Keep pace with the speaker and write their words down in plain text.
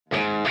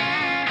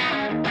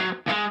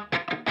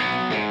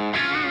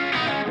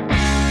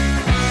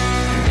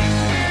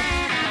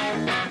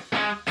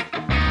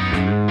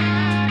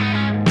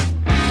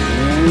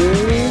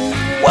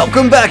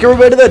Welcome back,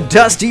 everybody, to the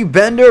Dusty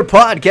Bender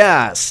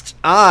Podcast.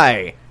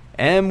 I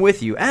am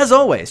with you, as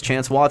always,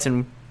 Chance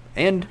Watson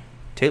and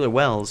Taylor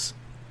Wells.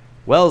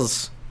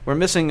 Wells, we're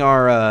missing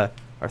our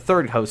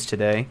third host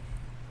today.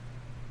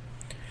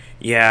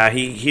 Yeah,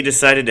 he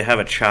decided to have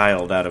a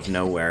child out of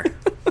nowhere.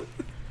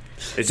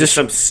 It's just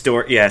some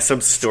stork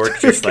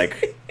just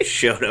like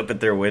showed up at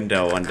their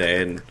window one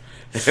day and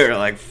they were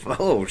like,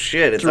 "Oh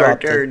shit, it's our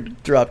turn."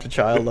 Dropped a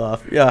child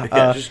off.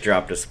 Yeah, just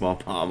dropped a small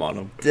palm on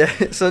him.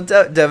 So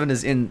Devin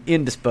is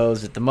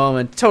indisposed at the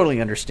moment. Totally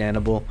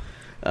understandable.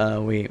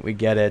 We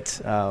get it.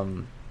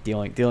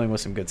 Dealing with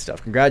some good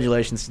stuff.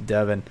 Congratulations to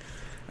Devin.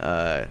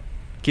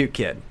 Cute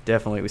kid,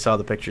 definitely. We saw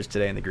the pictures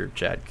today in the group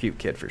chat. Cute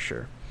kid for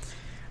sure.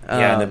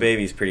 Yeah, and the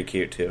baby's pretty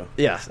cute too.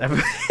 Yes.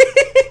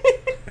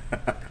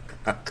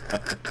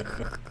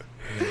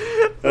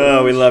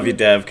 Oh, we love you,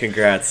 Dev.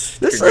 Congrats.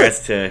 This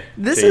is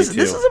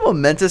a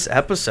momentous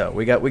episode.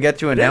 We get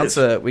to announce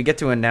a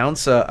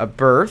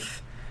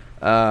birth.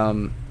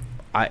 In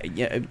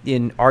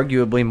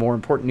arguably more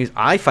important news,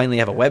 I finally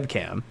have a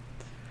webcam.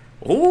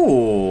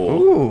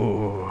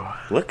 Ooh.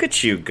 Look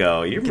at you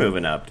go. You're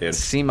moving up, dude.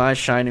 See my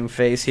shining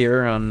face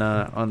here on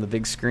the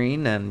big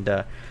screen,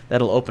 and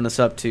that'll open us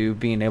up to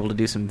being able to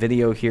do some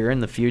video here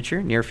in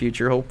the near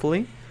future,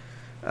 hopefully.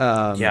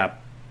 Yeah.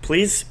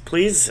 Please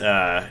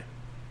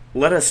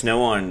let us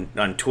know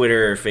on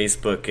Twitter or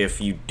Facebook if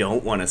you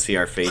don't want to see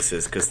our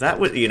faces, because that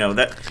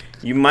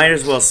you might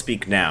as well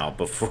speak now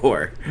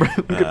before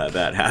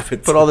that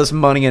happens. Put all this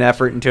money and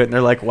effort into it, and they're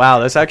like, "Wow,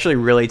 this actually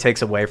really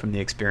takes away from the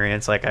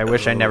experience." Like, I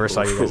wish I never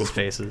saw you guys'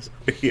 faces.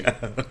 Yeah.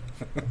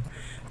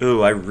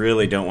 Ooh, I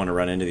really don't want to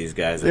run into these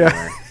guys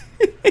anymore.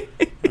 Yeah.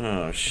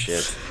 Oh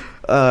shit.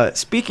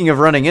 Speaking of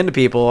running into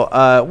people,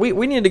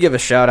 we need to give a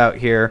shout out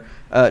here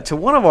to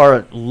one of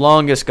our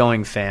longest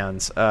going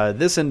fans.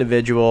 This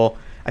individual,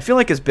 I feel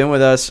like, has been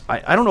with us.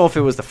 I don't know if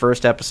it was the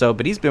first episode,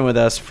 but he's been with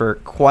us for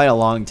quite a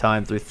long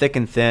time, through thick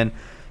and thin,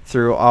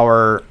 through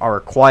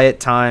our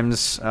quiet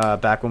times,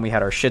 back when we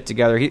had our shit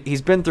together.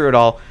 He's been through it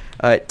all.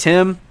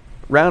 Tim,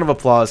 round of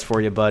applause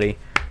for you, buddy.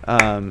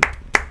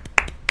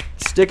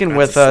 Sticking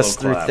with us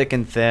through thick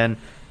and thin.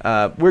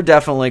 We're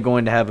definitely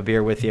going to have a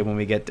beer with you when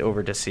we get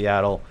over to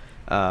Seattle.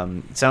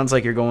 It sounds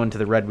like you're going to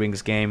the Red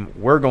Wings game.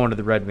 We're going to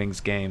the Red Wings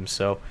game,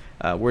 so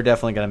we're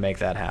definitely going to make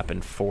that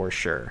happen for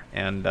sure.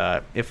 And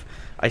if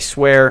I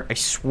swear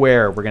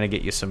we're going to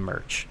get you some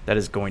merch. That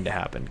is going to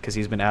happen, because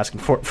he's been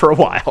asking for it for a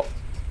while.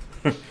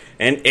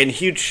 and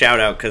huge shout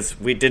out, because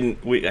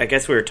I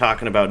guess we were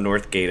talking about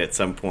Northgate at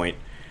some point,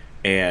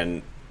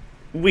 and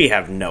we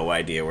have no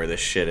idea where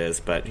this shit is,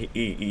 but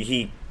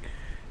he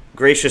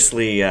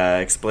graciously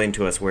explained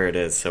to us where it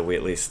is, so we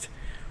at least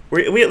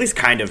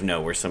kind of know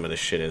where some of this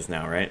shit is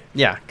now, right?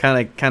 Yeah,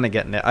 kind of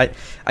getting it.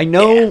 I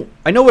know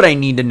what I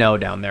need to know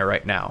down there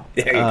right now.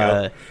 There you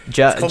go.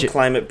 It's called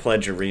Climate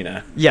Pledge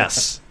Arena.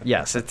 Yes.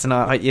 It's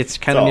not. It's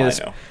kind of near.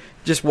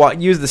 Just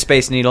use the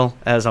Space Needle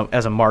as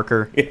a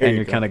marker, and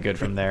you're kind of good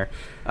from there.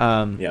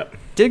 Yep.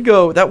 Did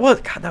go. That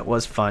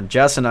was fun.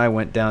 Jess and I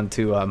went down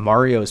to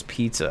Mario's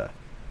Pizza,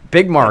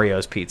 Big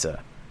Mario's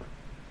Pizza.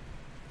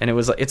 And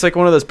it's like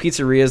one of those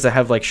pizzerias that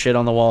have like shit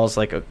on the walls,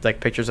 like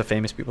pictures of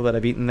famous people that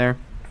I've eaten there.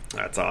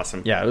 That's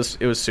awesome. Yeah,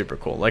 it was super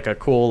cool. Like a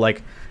cool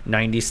 90s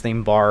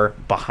themed bar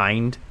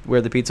behind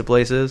where the pizza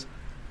place is.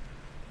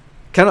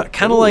 Kind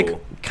of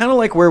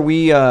like where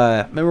we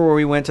remember where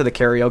we went to the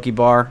karaoke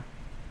bar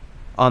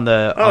on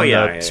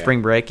the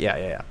spring break.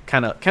 Yeah.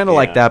 Kind of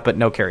like that, but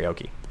no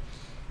karaoke.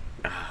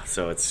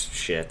 So it's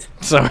shit.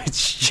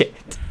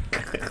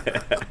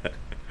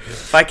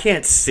 If I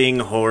can't sing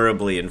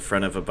horribly in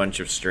front of a bunch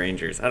of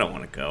strangers, I don't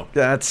want to go.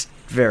 That's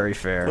very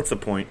fair. What's the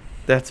point?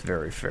 That's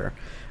very fair.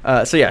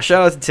 So yeah,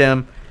 shout out to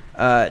Tim.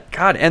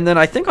 God, and then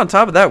I think on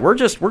top of that, we're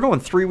going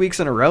 3 weeks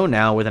in a row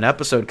now with an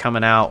episode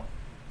coming out,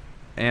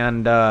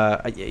 and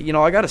I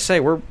got to say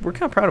we're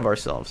kind of proud of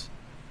ourselves.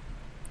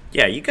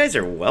 Yeah, you guys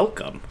are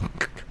welcome.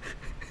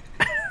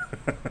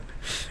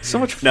 So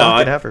much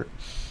fucking effort.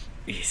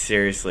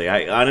 Seriously,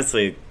 I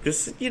honestly,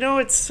 this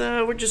it's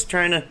we're just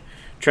trying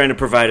to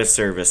provide a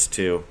service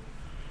to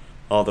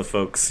all the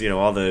folks,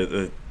 all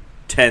the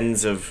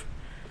tens of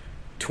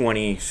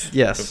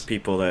 20s of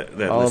people that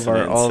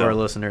listen all of our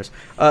listeners.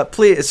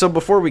 Please, so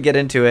before we get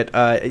into it,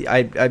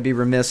 I'd be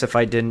remiss if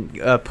I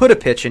didn't put a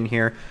pitch in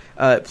here.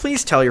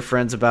 Please tell your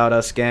friends about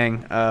us,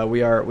 gang.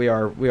 We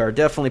are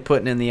definitely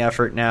putting in the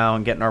effort now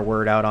and getting our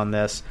word out on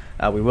this.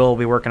 We will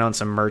be working on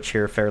some merch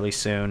here fairly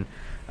soon.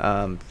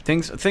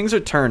 Things are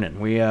turning.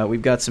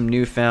 We've got some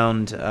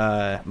newfound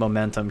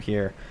momentum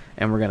here,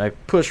 and we're going to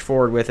push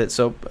forward with it.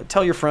 So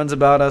tell your friends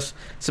about us.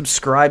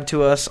 Subscribe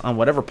to us on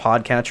whatever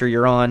podcatcher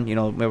you're on,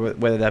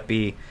 whether that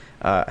be,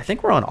 I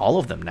think we're on all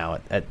of them now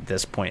at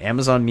this point.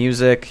 Amazon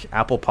Music,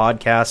 Apple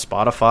Podcasts,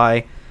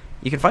 Spotify.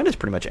 You can find us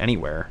pretty much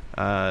anywhere.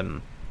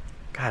 I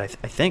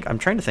think I'm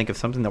trying to think of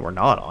something that we're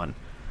not on.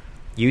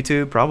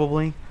 YouTube,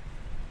 probably.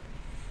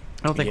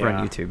 I don't think we're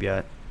on YouTube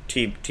yet.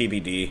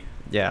 TBD.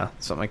 Yeah,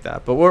 something like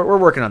that. But we're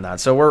working on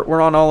that. So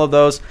we're on all of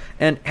those.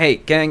 And hey,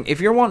 gang,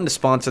 if you're wanting to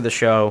sponsor the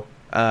show,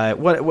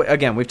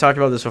 Again, we've talked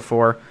about this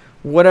before.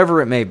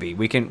 Whatever it may be,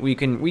 we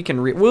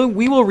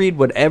will read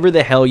whatever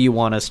the hell you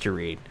want us to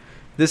read.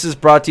 This is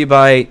brought to you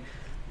by,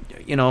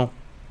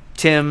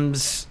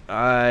 Tim's.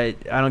 I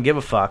don't give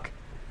a fuck.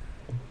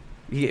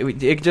 It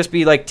could just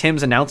be like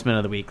Tim's announcement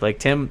of the week. Like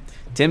Tim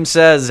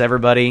says,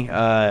 everybody,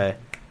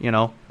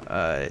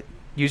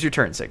 use your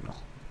turn signal.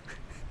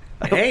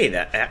 Hey,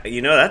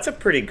 that's a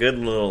pretty good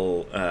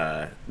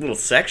little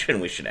section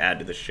we should add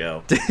to the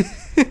show.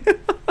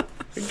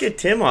 Get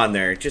Tim on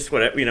there. Just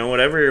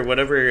whatever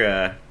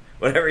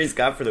he's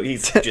got for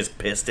he's just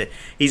pissed.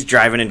 He's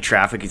driving in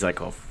traffic. He's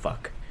like, oh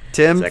fuck.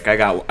 Tim, he's like, I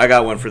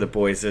got one for the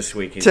boys this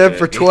week. Tim,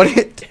 for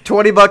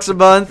 $20 a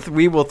month,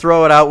 we will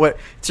throw it out.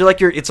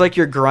 It's like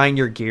your grind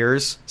your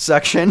gears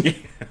section. You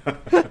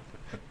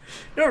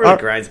know what really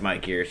grinds my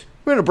gears?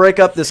 We're gonna break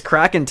up this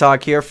Kraken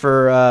talk here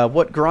for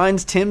what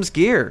grinds Tim's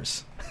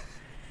gears.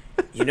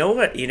 You know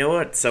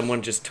what?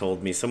 Someone just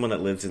told me. Someone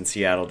that lives in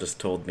Seattle just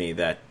told me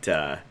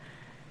that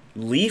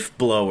leaf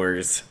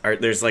blowers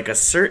there's like a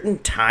certain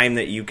time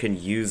that you can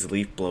use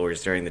leaf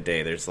blowers during the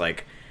day. There's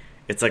like,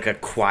 it's like a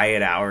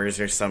quiet hours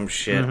or some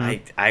shit.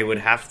 Mm-hmm. I would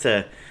have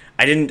to.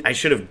 I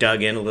should have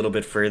dug in a little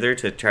bit further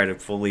to try to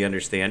fully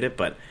understand it,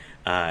 but.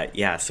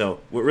 So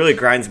what really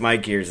grinds my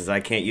gears is I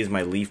can't use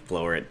my leaf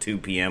blower at 2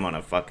 p.m. on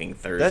a fucking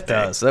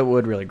Thursday. That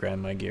would really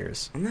grind my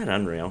gears. Isn't that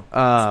unreal?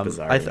 It's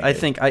bizarre. I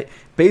think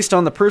based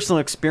on the personal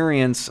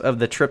experience of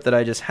the trip that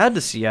I just had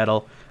to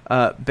Seattle,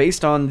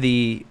 based on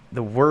the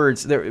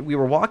words, we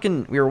were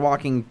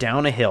walking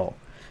down a hill,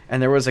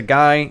 and there was a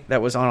guy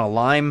that was on a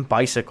Lime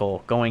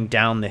bicycle going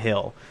down the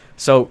hill.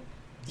 So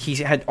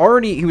he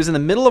was in the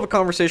middle of a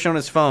conversation on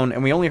his phone,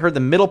 and we only heard the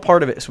middle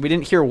part of it, so we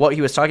didn't hear what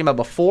he was talking about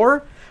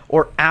before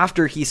or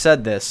after he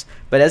said this.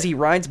 But as he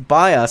rides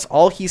by us,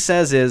 all he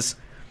says is,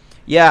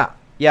 yeah,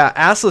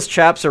 assless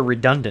chaps are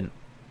redundant.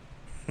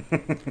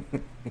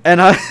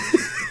 And oh,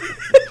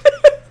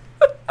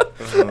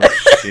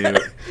 shoot.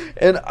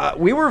 And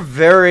we were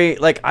very,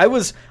 I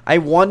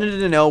wanted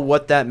to know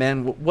what that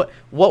meant,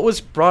 what was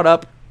brought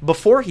up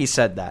before he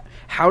said that.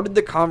 How did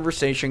the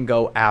conversation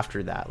go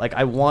after that?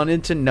 I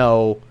wanted to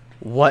know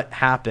what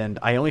happened.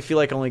 I only feel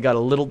like I only got a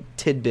little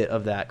tidbit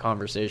of that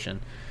conversation.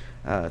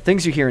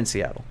 Things you hear in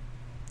Seattle.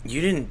 You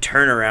didn't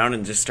turn around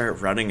and just start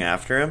running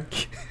after him?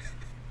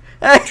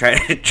 try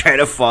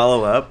to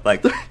follow up?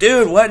 Like,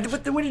 dude, what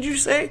did you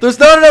say? There's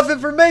not enough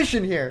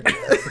information here.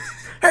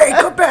 Hey,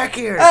 come back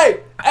here.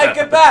 Hey,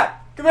 get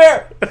back. Come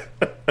here.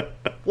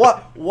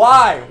 What?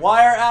 Why?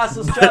 Why are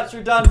assless chaps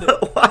redundant?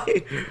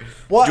 Why?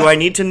 What? Do I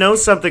need to know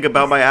something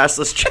about my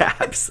assless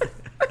chaps?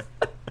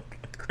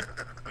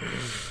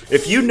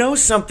 If you know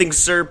something,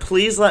 sir,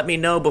 please let me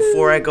know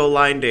before I go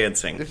line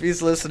dancing. If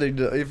he's listening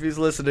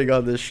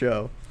on this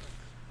show,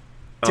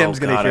 Tim's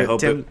gonna hear.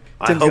 Tim's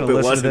gonna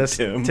listen to this.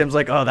 Tim. Tim's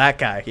like, oh, that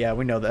guy. Yeah,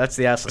 we know that. That's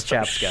the assless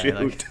chaps guy.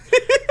 Shoot.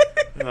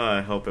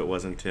 I hope it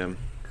wasn't Tim.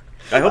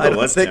 I hope it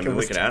was Tim, and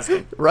we could ask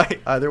him.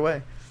 Right. Either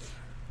way.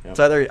 Yep.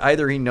 So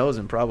either he knows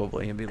him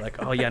probably and be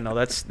like, oh yeah, no,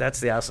 that's the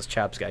assless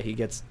chaps guy.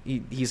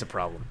 He's a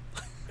problem.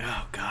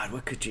 Oh God,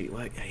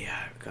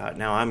 yeah, God,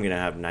 now I'm gonna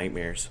have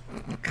nightmares.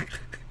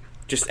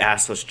 Just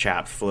assless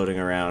chaps floating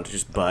around,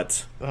 just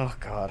butts. Oh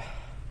God.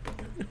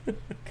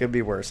 Could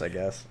be worse, I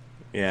guess.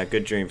 Yeah,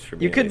 good dreams for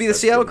me. You could be the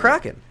Seattle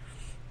Kraken.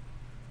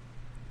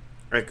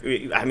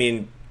 I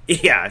mean,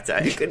 yeah,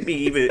 it could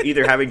be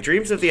either having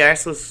dreams of the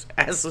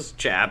assless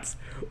chaps,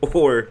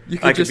 or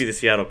I could be the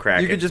Seattle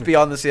Kraken. You could just be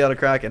on the Seattle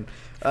Kraken.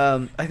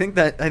 I think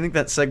that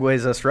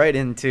segues us right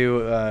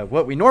into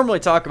what we normally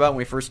talk about when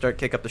we first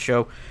kick up the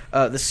show,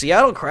 the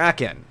Seattle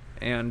Kraken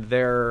and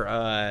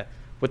their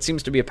what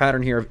seems to be a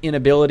pattern here of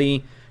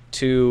inability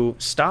to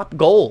stop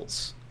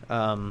goals.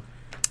 The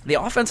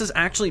offense has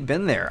actually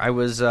been there. I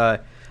was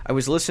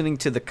listening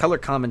to the color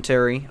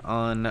commentary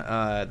on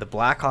the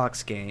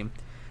Blackhawks game,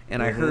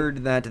 and I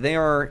heard that they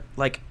are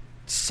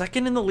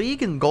second in the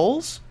league in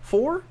goals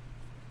for.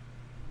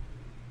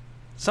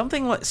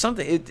 Something.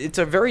 It's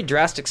a very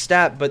drastic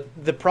stat, but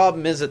the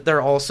problem is that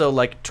they're also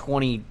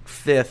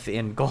 25th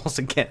in goals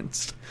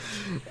against.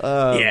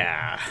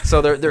 Yeah.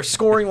 So they're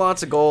scoring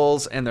lots of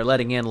goals and they're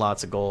letting in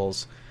lots of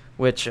goals,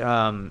 which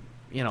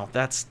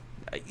that's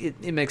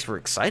it makes for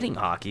exciting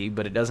hockey,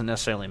 but it doesn't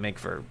necessarily make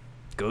for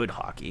good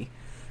hockey.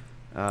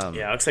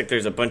 Yeah, it looks like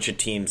there's a bunch of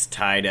teams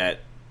tied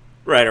at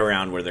right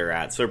around where they're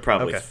at, so they're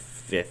probably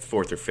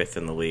fourth or fifth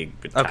in the league,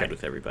 but tied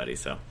with everybody.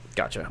 So.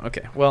 Gotcha.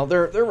 Okay. Well,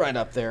 they're right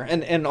up there,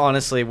 and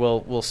honestly,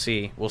 we'll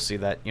see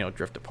that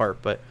drift apart.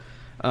 But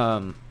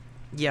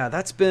yeah,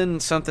 that's been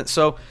something.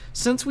 So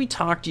since we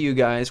talked to you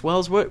guys,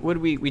 Wells, what did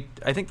we?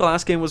 I think the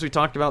last game was we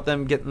talked about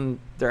them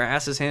getting their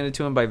asses handed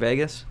to them by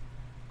Vegas.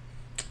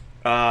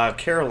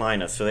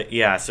 Carolina.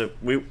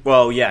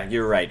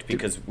 You're right,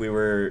 because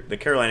the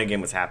Carolina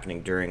game was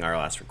happening during our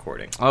last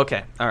recording.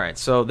 Okay. All right.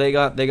 So they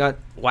got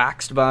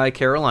waxed by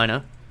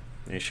Carolina.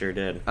 They sure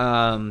did.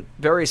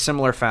 Very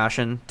similar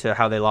fashion to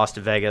how they lost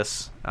to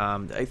Vegas.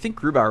 I think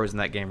Grubauer was in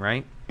that game,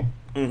 right?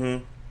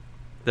 Mm-hmm.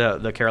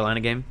 The Carolina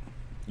game?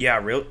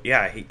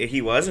 Yeah,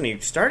 he was, and he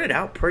started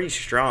out pretty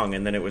strong,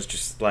 and then it was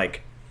just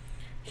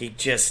he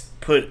just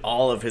put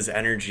all of his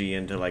energy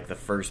into like the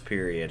first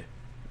period.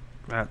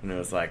 And it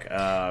was like,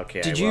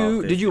 okay. Did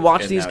you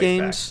watch these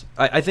games?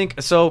 I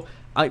think so.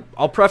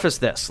 I'll preface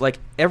this: like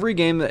every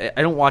game,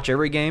 I don't watch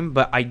every game,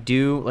 but I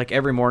do. Like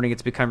every morning,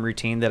 it's become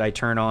routine that I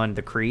turn on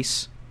the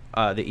Crease,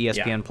 the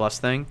ESPN Plus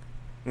thing,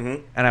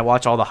 and I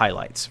watch all the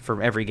highlights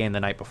from every game the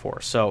night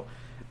before. So,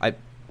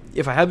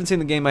 if I haven't seen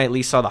the game, I at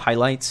least saw the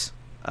highlights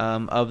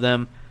of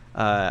them.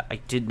 I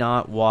did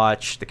not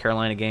watch the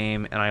Carolina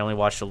game, and I only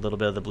watched a little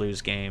bit of the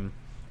Blues game,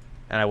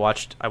 and I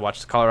watched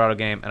the Colorado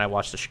game, and I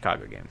watched the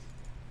Chicago game.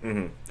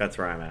 Mm-hmm. That's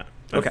where I'm at.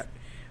 Okay.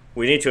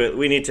 We need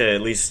to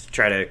at least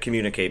try to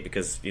communicate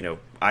because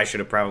I should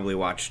have probably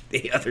watched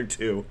the other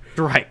two.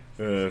 Right.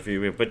 But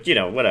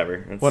whatever.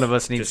 It's one of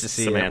us needs to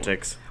see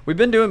semantics. We've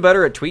been doing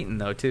better at tweeting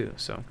though too,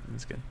 so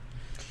that's good.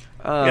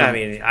 Yeah, I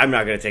mean, I'm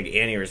not going to take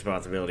any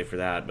responsibility for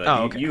that,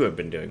 but you have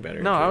been doing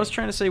better. No, I was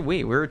trying to say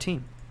we're a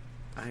team.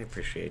 I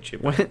appreciate you.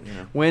 But,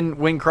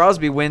 when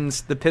Crosby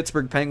wins the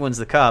Pittsburgh Penguins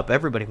the cup,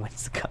 everybody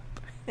wins the cup.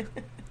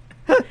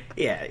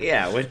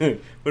 Yeah.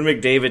 When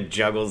McDavid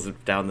juggles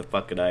down the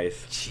fucking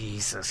ice.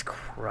 Jesus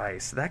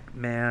Christ, that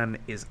man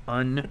is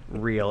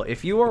unreal.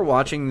 If you are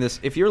watching this,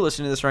 if you're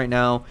listening to this right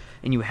now,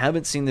 and you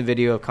haven't seen the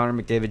video of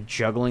Connor McDavid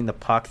juggling the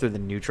puck through the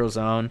neutral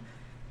zone,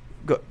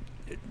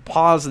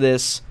 pause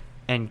this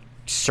and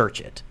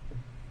search it,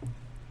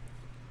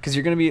 because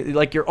you're gonna be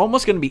like, you're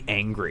almost gonna be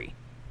angry,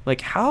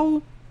 like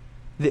how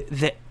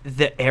the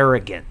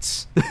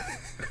arrogance,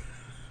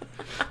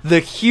 the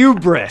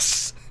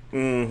hubris.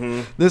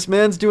 Mm-hmm. This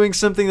man's doing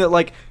something that,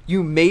 like,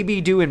 you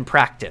maybe do in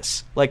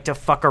practice, like to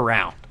fuck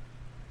around.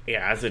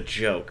 Yeah, as a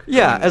joke.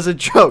 Yeah, as a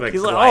joke. Like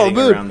he's like, "Oh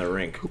man, around the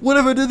rink. What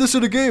if I did this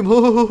in a game?"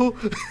 Oh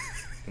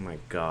my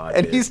god!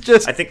 And dude. he's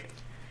just. I think.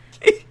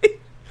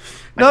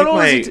 Not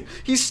only is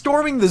he's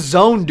storming the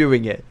zone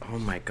doing it. Oh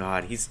my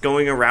god! He's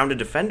going around a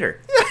defender.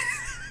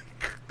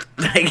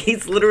 Like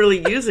he's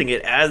literally using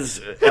it as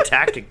a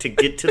tactic to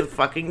get to the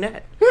fucking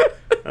net.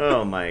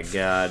 Oh my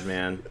god,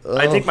 man! Oh.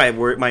 I think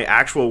my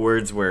actual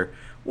words were,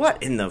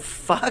 "What in the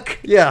fuck?"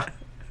 Yeah,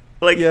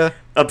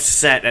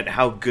 upset at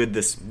how good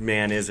this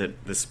man is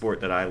at the sport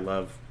that I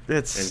love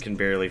and can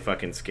barely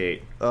fucking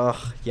skate.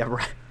 Yeah,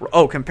 right.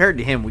 Oh, compared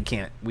to him, we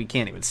can't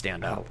even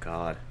stand up. Oh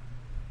god,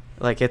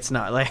 like it's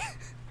not like.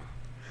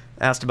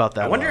 Asked about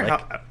that.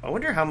 I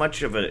wonder how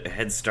much of a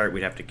head start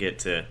we'd have to get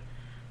to,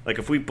 like,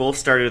 if we both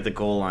started at the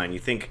goal line. You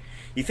think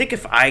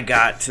if I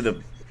got to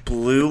the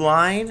blue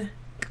line,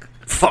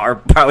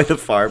 probably the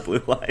far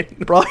blue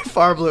line, probably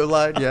far blue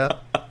line, yeah.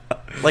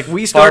 Like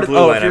we started.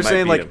 Oh, if you're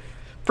saying like,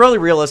 probably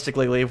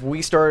realistically, if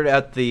we started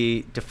at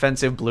the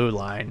defensive blue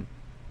line,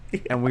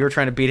 and we were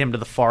trying to beat him to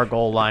the far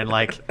goal line,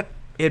 like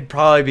it'd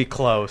probably be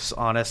close,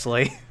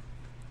 honestly.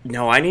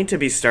 No, I need to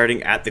be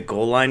starting at the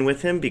goal line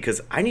with him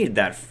because I need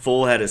that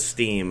full head of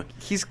steam.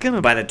 He's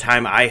gonna by the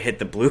time I hit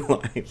the blue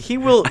line. He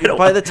will.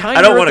 By the time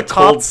I don't want a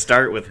cold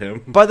start with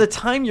him. By the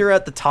time you're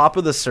at the top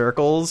of the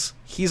circles,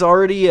 he's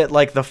already at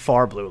like the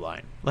far blue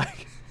line.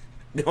 Like,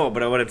 no,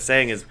 but what I'm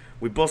saying is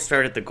we both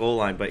start at the goal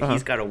line, but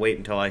he's got to wait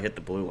until I hit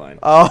the blue line.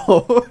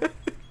 Oh.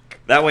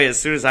 That way, as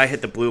soon as I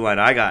hit the blue line,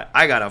 I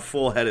got a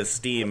full head of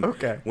steam.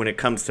 Okay. When it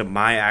comes to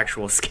my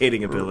actual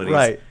skating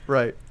abilities.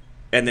 Right.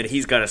 And then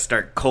he's got to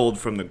start cold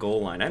from the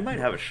goal line. I might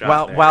have a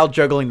shot while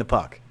juggling the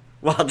puck.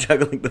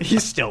 He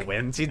still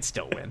wins. He'd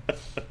still win.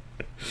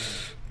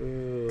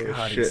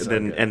 God, shit. So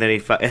and then he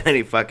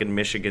fucking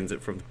Michigans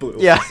it from the blue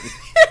line. Yeah.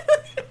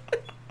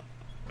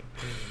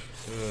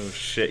 Oh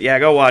shit. Yeah,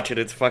 go watch it.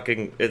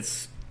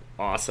 It's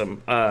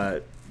awesome.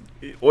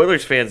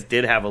 Oilers fans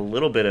did have a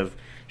little bit of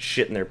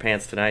shit in their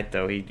pants tonight,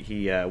 though.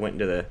 He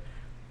went into the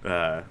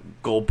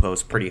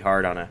goalpost pretty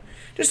hard on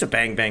just a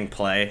bang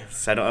play.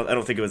 So I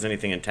don't think it was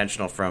anything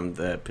intentional from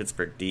the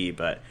Pittsburgh D,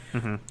 but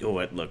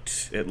it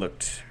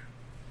looked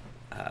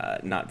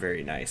not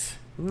very nice.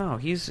 No,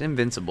 he's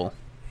invincible.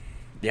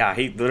 Yeah,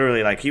 he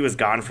literally, like, he was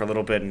gone for a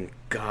little bit, and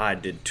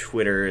God, did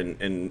Twitter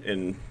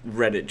and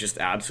Reddit just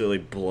absolutely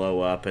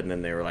blow up, and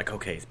then they were like,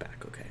 okay, he's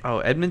back, okay. Oh,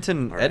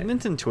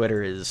 Edmonton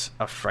Twitter is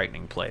a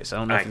frightening place. I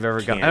don't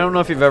know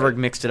if you've ever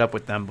mixed it up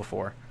with them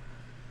before.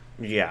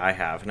 Yeah, I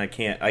have, and I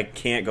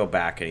can't go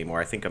back anymore.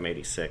 I think I'm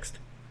 86th.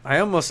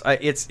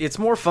 It's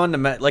more fun to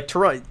like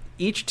Toronto.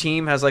 Each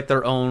team has like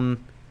their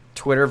own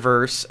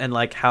Twitterverse and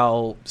like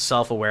how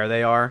self-aware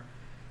they are.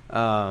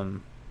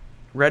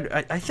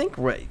 I think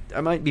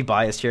I might be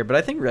biased here, but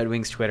I think Red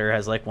Wings Twitter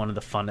has like one of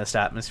the funnest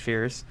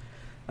atmospheres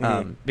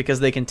because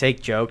they can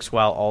take jokes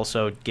while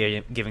also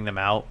giving them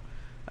out,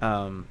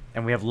 and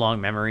we have long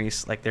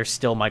memories. Like there's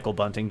still Michael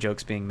Bunting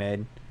jokes being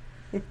made.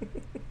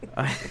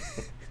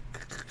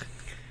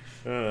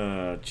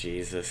 Oh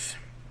Jesus!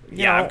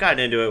 Yeah, I've gotten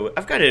into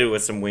it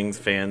with some Wings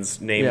fans,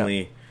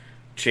 namely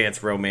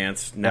Chance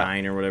Romance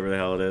 9 or whatever the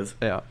hell it is.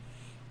 Yeah,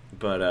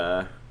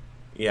 but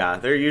yeah,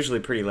 they're usually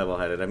pretty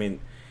level-headed. I mean,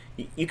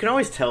 you can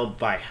always tell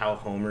by how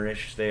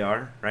homerish they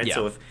are, right? Yeah.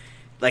 So if,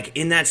 like,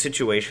 in that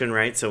situation,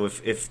 right? So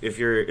if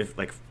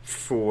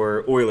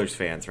for Oilers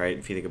fans, right?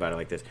 If you think about it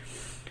like this,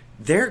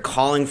 they're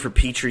calling for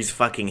Petrie's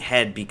fucking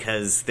head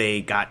because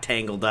they got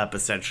tangled up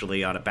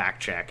essentially on a back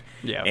check.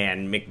 Yeah.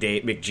 And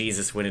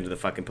McJesus went into the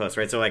fucking post,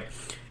 right? So, like,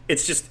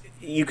 it's just,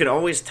 you can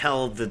always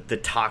tell the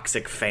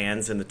toxic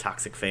fans and the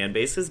toxic fan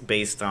bases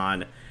based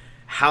on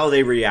how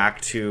they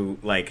react to,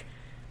 like,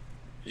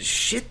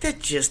 shit that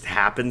just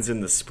happens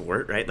in the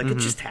sport, right? Like, it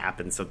just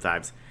happens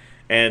sometimes.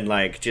 And,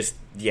 like, just,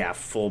 yeah,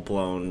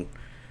 full-blown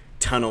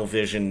tunnel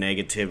vision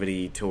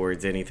negativity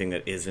towards anything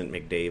that isn't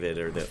McDavid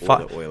or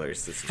the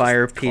Oilers. It's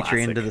fire just Petrie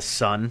classic. into the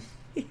sun.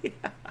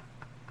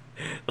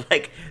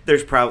 Like,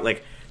 there's probably,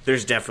 like,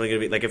 there's definitely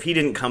going to be, like, if he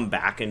didn't come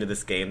back into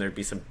this game, there'd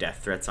be some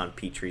death threats on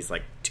Petrie's,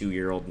 like,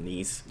 2-year-old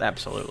niece.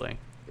 Absolutely.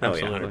 Oh,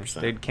 yeah,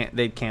 Absolutely. 100%.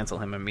 They'd cancel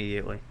him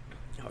immediately.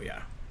 Oh,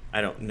 yeah. I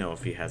don't know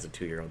if he has a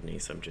 2-year-old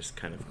niece. I'm just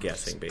kind of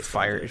guessing based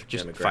on the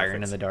just demographics.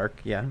 firing in the dark.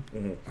 Yeah.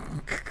 Mm-hmm.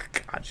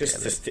 God,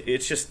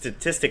 it's just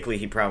statistically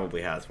he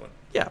probably has one.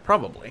 Yeah,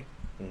 probably.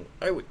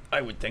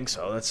 I would think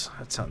so. That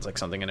sounds like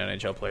something an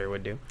NHL player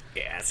would do.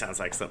 Yeah, it sounds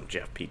like something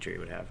Jeff Petrie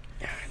would have.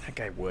 Yeah, that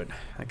guy would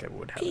have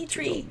Petrie. a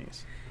 2-year-old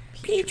niece.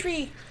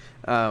 Petrie.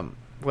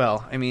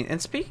 Well, I mean,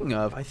 and speaking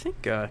of, I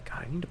think God,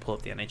 I need to pull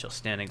up the NHL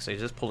standings. I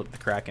just pulled up the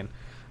Kraken.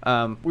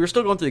 We were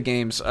still going through the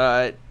games.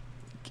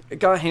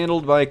 Got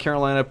handled by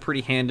Carolina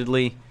pretty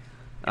handedly.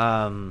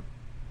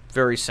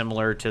 Very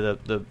similar to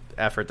the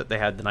effort that they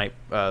had the night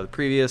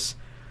previous.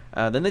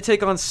 Then they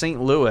take on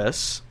St.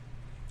 Louis.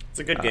 It's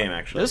a good game,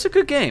 actually. It's a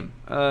good game.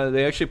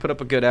 They actually put up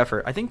a good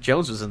effort. I think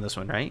Jones was in this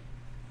one, right?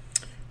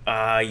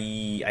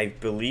 I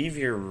believe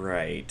you're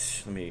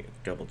right. Let me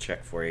double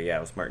check for you. Yeah,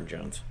 it was Martin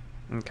Jones.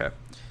 Okay.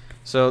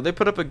 So they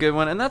put up a good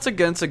one, and that's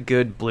against a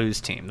good Blues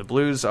team. The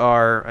Blues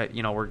are,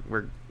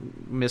 we're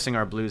missing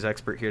our Blues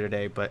expert here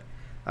today, but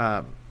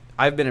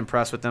I've been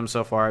impressed with them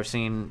so far. I've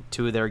seen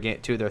two of their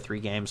 3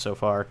 games so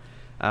far.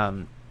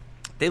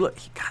 They look.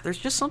 God, there's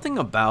just something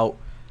about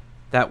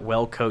that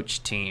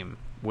well-coached team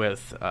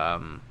with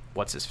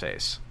what's his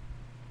face,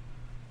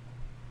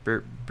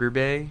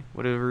 Berube,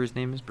 whatever his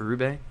name is,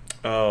 Berube.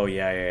 Oh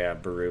yeah,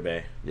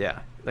 Berube. Yeah,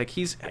 like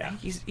he's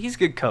a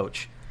good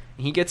coach.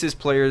 He gets his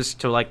players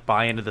to like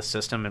buy into the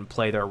system and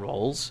play their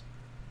roles.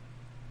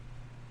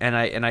 And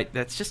I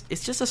it's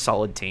just a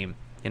solid team.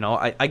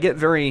 I get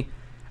Barry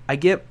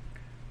Trotz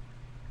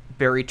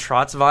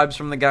vibes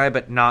from the guy,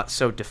 but not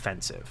so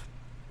defensive.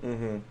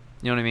 Mm-hmm. You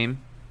know what I mean?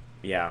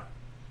 Yeah.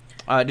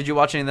 Did you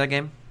watch any of that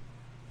game?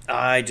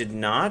 I did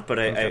not, but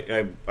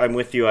okay. I'm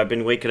with you. I've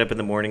been waking up in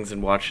the mornings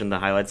and watching the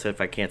highlights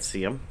if I can't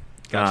see them.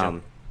 Gotcha.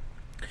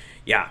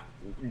 Yeah.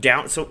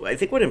 So I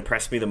think what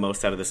impressed me the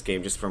most out of this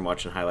game, just from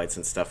watching highlights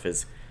and stuff,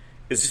 is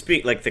just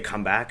being like the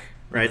comeback,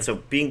 right? Mm-hmm.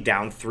 So being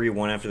down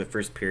 3-1 after the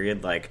first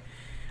period, like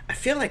I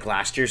feel like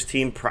last year's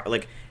team,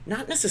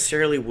 not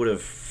necessarily would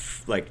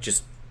have like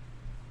just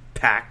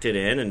packed it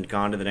in and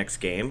gone to the next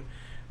game,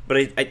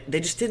 but they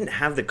just didn't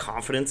have the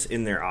confidence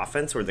in their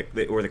offense or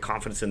the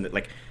confidence in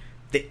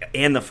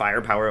and the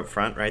firepower up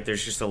front, right?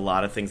 There's just a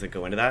lot of things that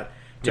go into that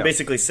to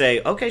basically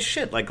say, okay,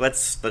 shit, like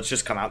let's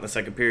just come out in the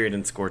second period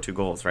and score 2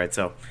 goals, right?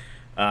 So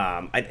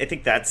I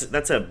think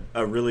that's a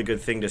really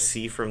good thing to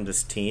see from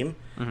this team.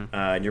 Mm-hmm.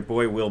 And your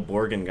boy Will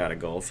Borgen got a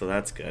goal, so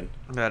that's good.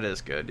 That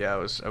is good. Yeah,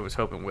 I was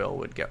hoping Will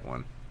would get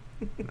one.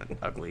 That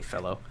ugly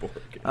fellow.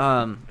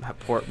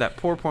 That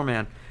poor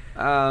man.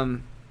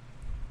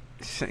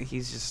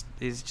 He's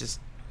just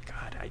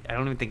God. I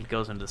don't even think he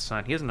goes into the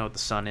sun. He doesn't know what the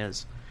sun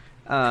is.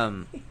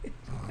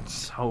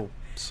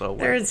 So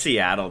they're in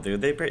Seattle,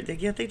 dude.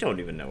 They don't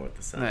even know what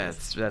the sun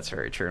is. That's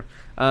very true.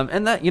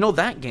 And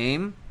that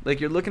game, like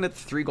you're looking at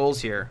the 3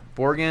 goals here: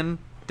 Borgen,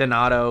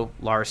 Donato,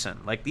 Larson.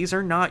 Like these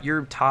are not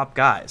your top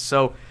guys.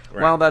 So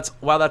right.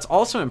 while that's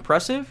also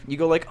impressive, you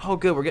go like, oh,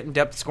 good, we're getting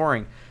depth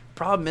scoring.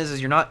 Problem is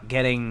you're not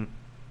getting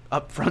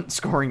upfront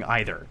scoring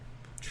either.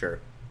 Sure.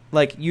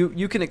 Like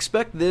you can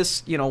expect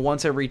this,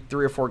 once every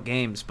 3 or 4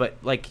 games, but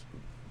like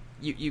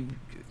you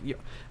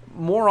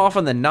more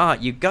often than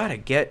not, you got to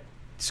get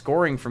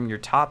scoring from your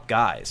top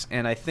guys,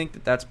 and I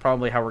think that's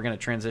probably how we're going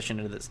to transition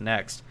into this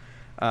next.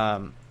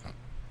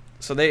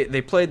 So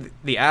they played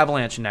the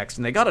Avalanche next,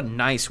 and they got a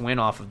nice win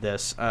off of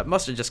this.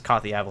 Must have just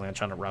caught the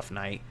Avalanche on a rough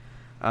night,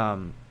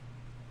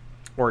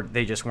 or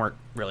they just weren't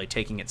really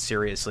taking it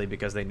seriously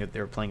because they knew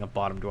they were playing a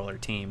bottom dweller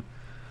team.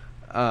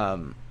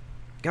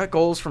 Got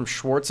goals from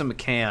Schwartz and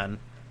McCann.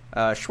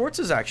 Schwartz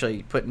is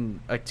actually putting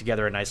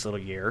together a nice little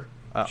year.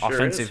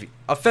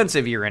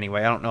 Offensive year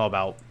anyway. I don't know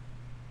about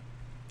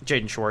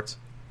Jaden Schwartz.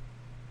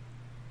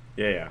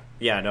 Yeah.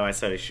 No, I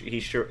said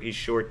he's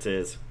Schwartz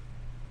is.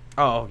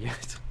 Oh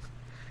yes,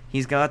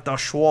 he's got the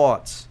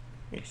Schwartz.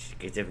 Yes,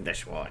 give him the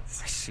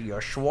Schwartz. I see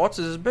your Schwartz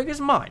is as big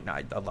as mine.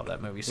 I love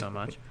that movie so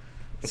much.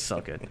 It's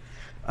so good.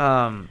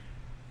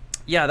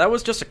 Yeah, that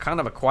was just a kind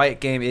of a quiet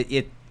game.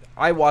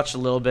 I watched a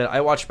little bit.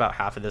 I watched about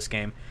half of this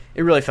game.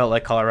 It really felt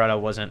like Colorado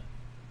wasn't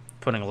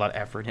putting a lot of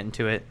effort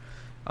into it.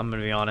 I'm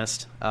going to be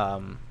honest.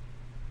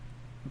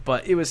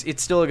 But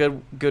it's still a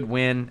good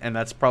win, and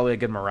that's probably a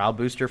good morale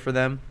booster for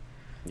them.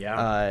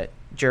 Yeah.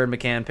 Jared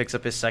McCann picks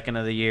up his 2nd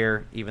of the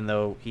year, even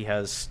though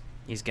he's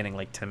getting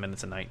like 10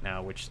 minutes a night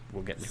now, which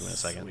we'll get into in a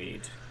second.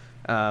 Sweet.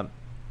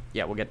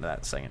 Yeah, we'll get into that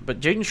in a second.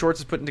 But Jaden Shorts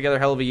is putting together a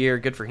hell of a year.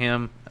 Good for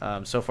him.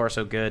 So far,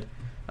 so good.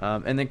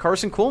 And then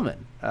Carson Kuhlman,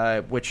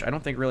 which I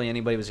don't think really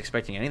anybody was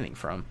expecting anything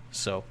from.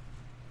 So,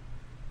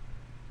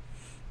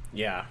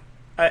 yeah,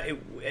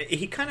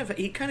 he kind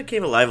of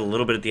came alive a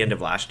little bit at the end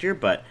of last year,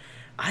 but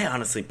I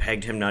honestly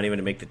pegged him not even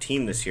to make the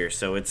team this year.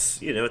 So it's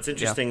it's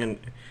interesting, and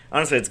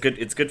honestly, it's good.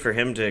 It's good for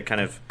him to kind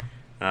of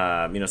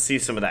see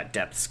some of that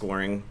depth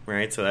scoring,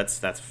 right? So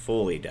that's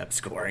fully depth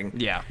scoring.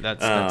 Yeah,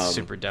 that's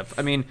super depth.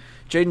 I mean,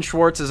 Jaden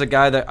Schwartz is a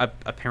guy that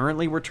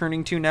apparently we're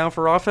turning to now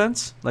for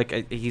offense.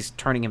 Like, he's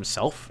turning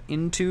himself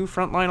into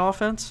frontline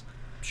offense.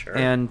 Sure.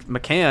 And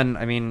McCann,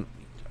 I mean,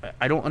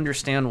 I don't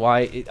understand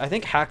why. I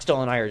think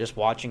Haxtell and I are just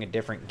watching a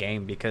different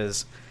game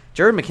because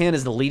Jared McCann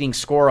is the leading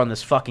scorer on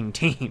this fucking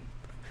team.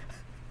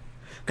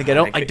 Like,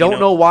 I don't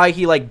know why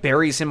he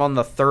buries him on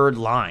the third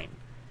line.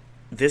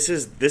 This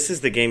is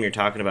the game you're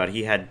talking about.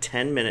 He had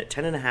 10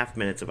 and a half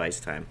minutes of ice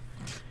time.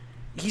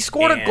 He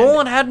scored a goal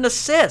and had an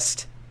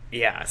assist.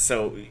 Yeah,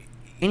 so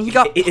and he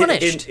got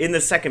punished in the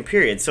second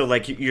period. So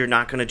you're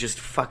not going to just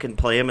fucking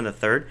play him in the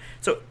third.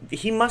 So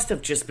he must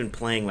have just been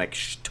playing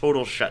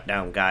total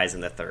shutdown guys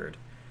in the third,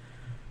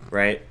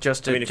 right?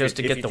 Just to get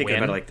the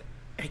win. About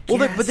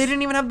it, but they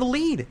didn't even have the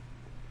lead.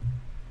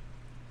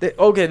 They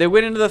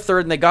went into the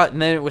third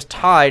and then it was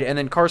tied, and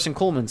then Carson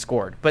Kuhlman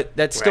scored. But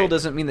that still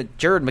doesn't mean that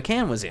Jared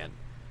McCann was in.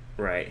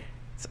 Right.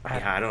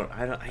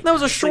 That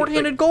was a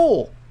shorthanded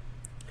goal.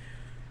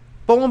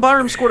 Bowen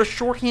Byram scored a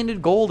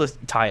shorthanded goal to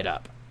tie it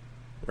up.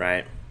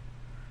 Right.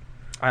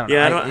 I don't know.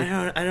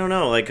 Yeah, I don't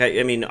know.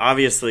 I mean,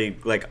 obviously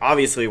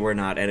we're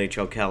not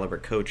NHL caliber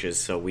coaches,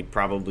 so we'd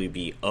probably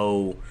be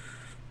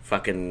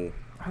fucking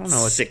I don't know,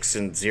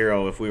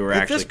 6-0 if we were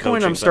actually coaching. At this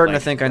point, I'm starting to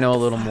think I know a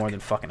little more than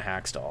fucking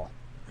Haxtell.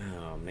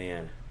 Oh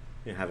man,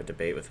 you have a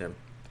debate with him.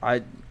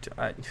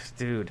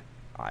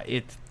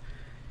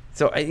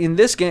 In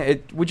this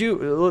game,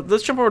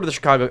 let's jump over to the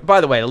Chicago.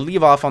 By the way, to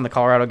leave off on the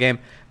Colorado game,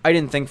 I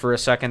didn't think for a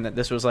second that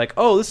this was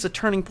this is a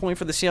turning point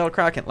for the Seattle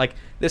Kraken.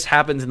 This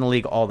happens in the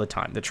league all the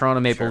time. The Toronto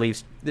Maple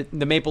Leafs,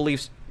 the Maple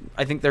Leafs,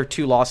 I think their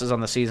 2 losses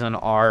on the season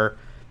are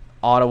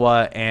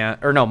Montreal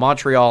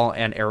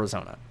and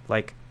Arizona.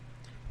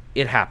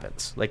 It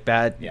happens.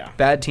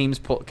 Bad teams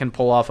can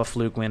pull off a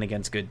fluke win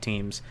against good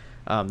teams.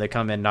 They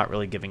come in not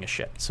really giving a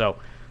shit. So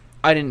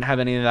I didn't have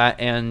any of that,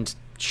 and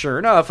sure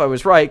enough, I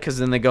was right, because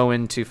then they go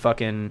into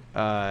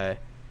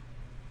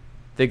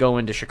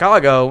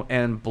Chicago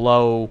and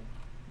blow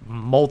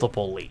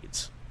multiple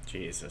leads.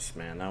 Jesus,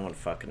 man, that one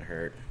fucking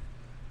hurt.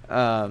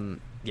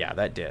 Yeah,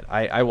 that did.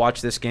 I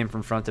watched this game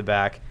from front to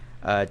back.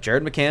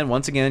 Jared McCann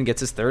once again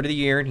gets his third of the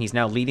year, and he's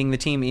now leading the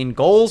team in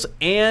goals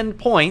and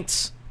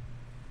points.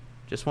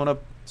 Just want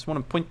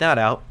to point that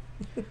out.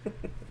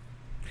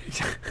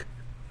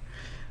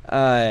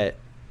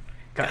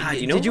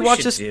 Did you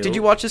watch this? Did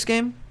you watch this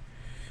game?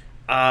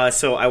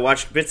 So I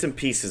watched bits and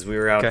pieces. We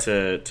were out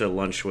to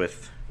lunch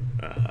with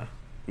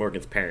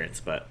Morgan's parents,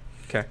 but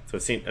so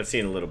I've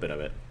seen a little bit of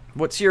it.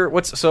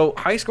 So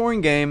high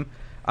scoring game?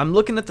 I'm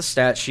looking at the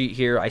stat sheet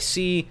here. I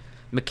see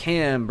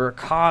McCann,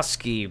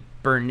 Burakovsky,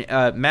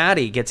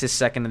 Matty gets his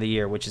second of the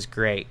year, which is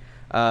great.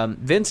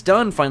 Vince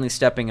Dunn finally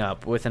stepping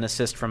up with an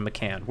assist from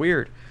McCann.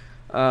 Weird.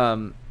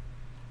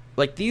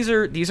 These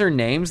are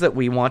names that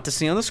we want to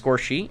see on the score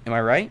sheet. Am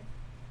I right?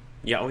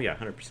 Yeah. Oh yeah.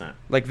 100%.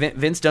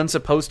 Vince Dunn's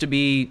supposed to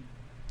be,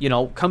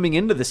 coming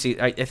into the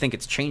season. I think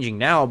it's changing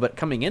now, but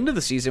coming into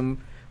the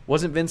season,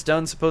 wasn't Vince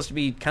Dunn supposed to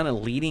be kind of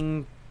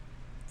leading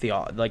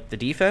the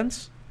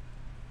defense?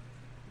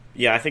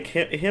 Yeah, I think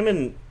him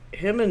and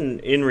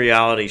in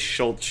reality,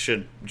 Schultz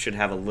should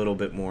have a little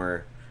bit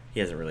more. He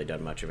hasn't really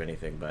done much of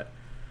anything, but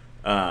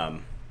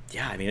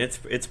yeah, I mean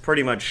it's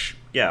pretty much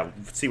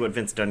see what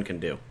Vince Dunn can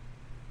do.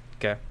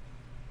 Okay,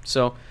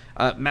 so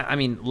I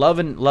mean love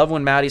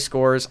when Matty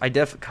scores.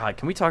 God,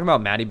 can we talk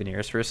about Matty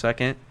Beniers for a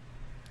second?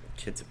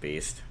 Kid's a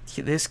beast.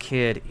 This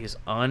kid is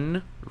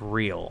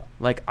unreal.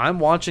 I'm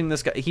watching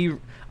this guy.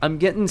 I'm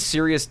getting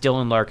serious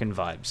Dylan Larkin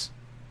vibes.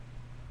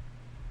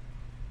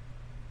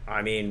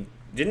 I mean,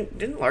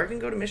 didn't Larkin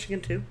go to Michigan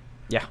too?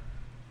 Yeah.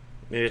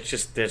 That's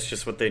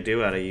just what they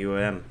do out of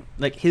UM.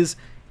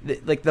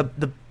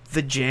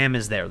 The jam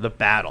is there, the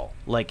battle.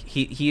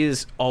 He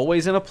is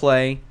always in a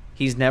play.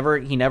 He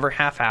never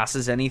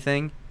half-asses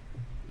anything.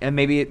 And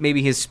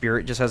maybe his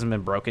spirit just hasn't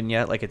been broken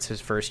yet. It's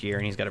his first year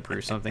and he's got to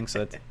prove something.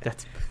 So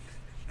that's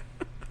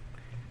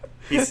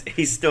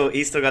he's still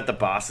got the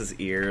boss's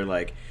ear.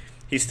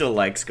 He still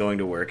likes going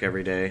to work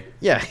every day.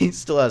 Yeah, he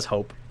still has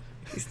hope.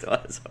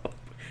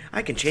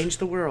 I can change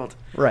the world.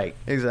 Right,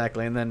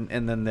 exactly. And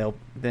then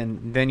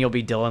you'll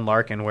be Dylan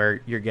Larkin,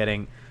 where you're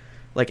getting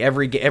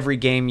every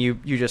game you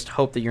just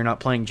hope that you're not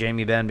playing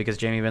Jamie Benn, because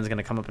Jamie Benn's going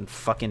to come up and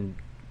fucking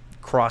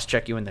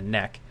cross-check you in the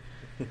neck.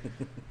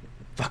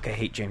 Fuck, I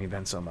hate Jamie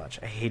Benn so much.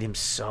 I hate him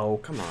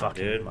so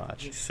fucking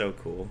much. He's so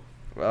cool.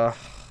 Ugh,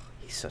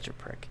 he's such a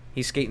prick.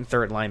 He's skating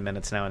third line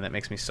minutes now, and that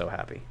makes me so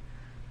happy.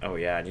 Oh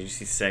yeah, did you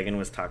see Seguin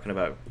was talking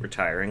about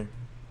retiring?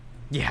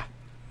 Yeah.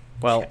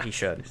 Well, he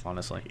should,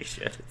 honestly. He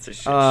should. It's a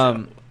shit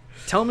show.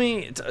 Tell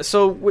me,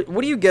 so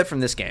what do you get from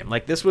this game?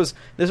 Like this was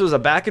a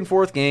back and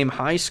forth game,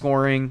 high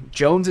scoring.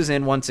 Jones is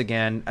in once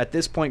again. At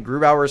this point,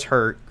 Grubauer's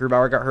hurt.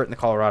 Grubauer got hurt in the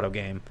Colorado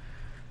game.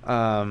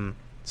 So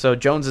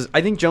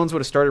I think Jones would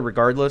have started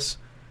regardless,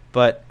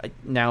 but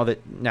now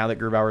that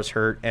Grubauer's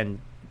hurt and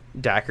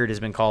Dackert has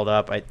been called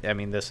up, I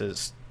mean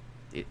it's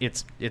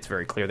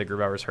very clear that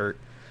Grubauer's hurt.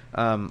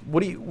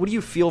 What do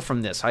you feel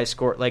from this high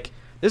score? Like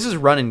this is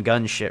run and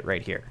gun shit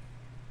right here.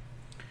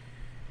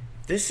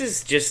 This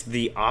is just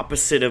the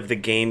opposite of the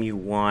game you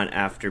want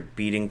after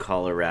beating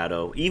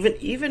Colorado.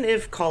 Even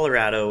if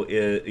Colorado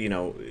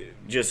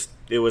is,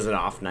 it was an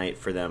off night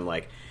for them,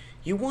 like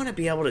you want to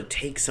be able to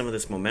take some of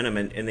this momentum,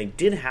 and they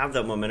did have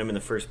that momentum in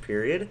the first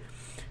period.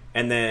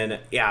 And then,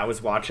 I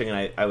was watching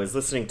and I was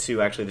listening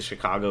to actually the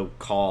Chicago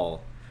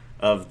call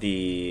of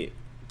the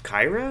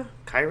Kyra?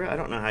 I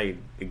don't know how you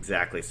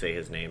exactly say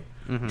his name.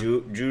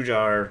 Mm-hmm.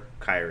 Jujhar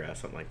Khaira,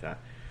 something like that.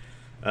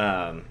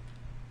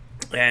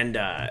 And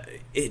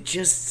it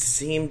just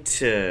seemed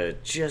to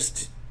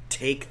just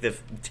take the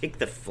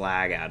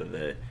flag out of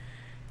the,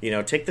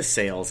 take the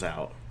sails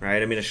out,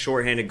 right? I mean, a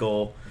shorthanded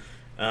goal,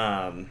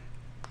 and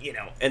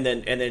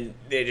then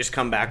they just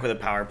come back with a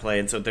power play,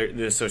 and so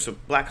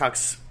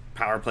Blackhawks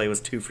power play was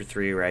 2 for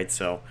 3, right?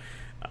 So,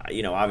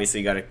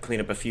 obviously you got to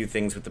clean up a few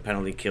things with the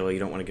penalty kill. You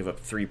don't want to give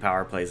up 3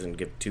 power plays and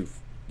give 2,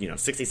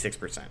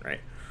 66%, right?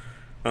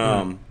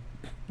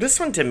 This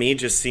one to me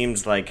just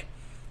seems like.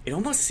 It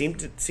almost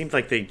seemed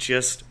like they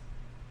just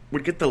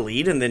would get the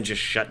lead and then just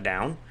shut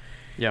down.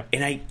 Yeah.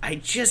 And I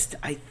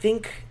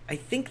think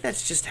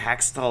that's just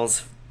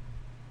Hackstall's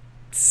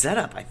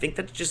setup. I think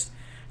that's just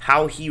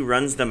how he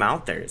runs them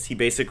out there. Is he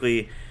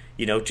basically,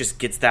 just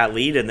gets that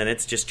lead and then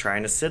it's just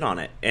trying to sit on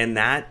it. And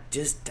that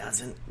just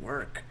doesn't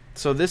work.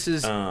 So this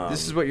is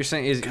what you're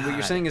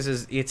saying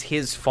is it's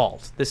his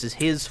fault. This is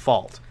his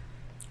fault.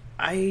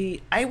 I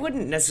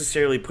wouldn't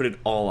necessarily put it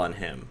all on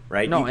him,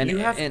 right? No,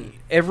 and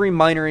every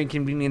minor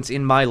inconvenience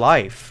in my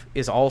life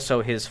is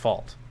also his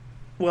fault.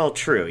 Well,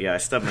 true. Yeah, I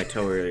stubbed my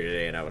toe earlier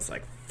today, and I was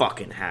like,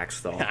 "Fucking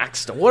Hackstall!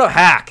 Hackstall! What a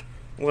hack!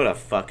 What a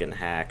fucking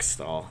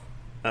Hackstall!"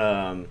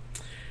 I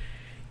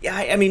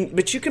mean,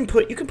 but you can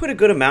put a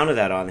good amount of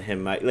that on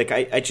him.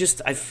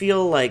 I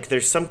feel like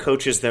there's some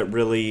coaches that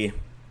really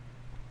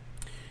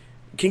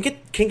can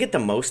get the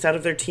most out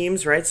of their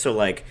teams, right? So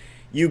like.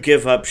 You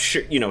give up,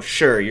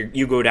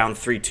 you go down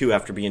 3-2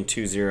 after being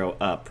 2-0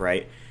 up,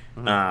 right?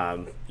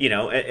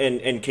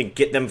 Mm-hmm. And can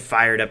get them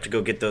fired up to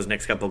go get those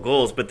next couple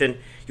goals. But then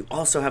you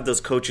also have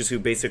those coaches who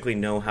basically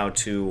know how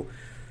to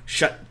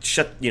shut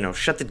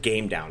the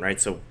game down, right?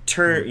 So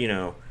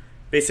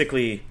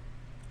basically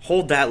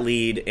hold that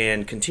lead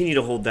and continue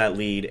to hold that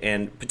lead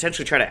and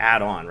potentially try to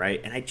add on,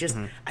 right? And I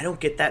don't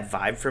get that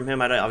vibe from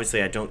him.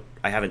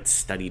 I haven't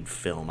studied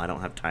film. I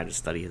don't have time to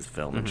study his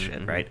film and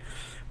shit, right?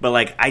 But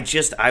like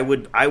I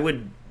would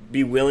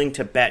be willing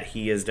to bet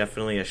he is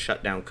definitely a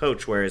shutdown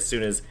coach. Where as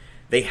soon as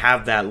they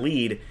have that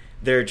lead,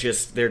 they're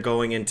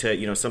going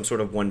into some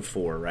sort of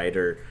 1-4, right?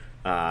 Or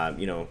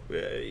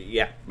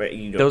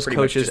those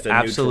coaches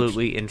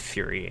absolutely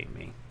infuriate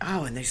me.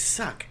 Oh, and they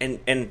suck.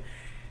 And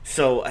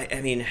so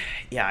I mean,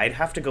 I'd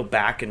have to go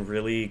back and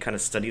really kind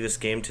of study this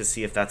game to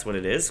see if that's what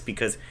it is,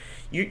 because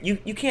you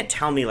can't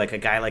tell me like a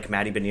guy like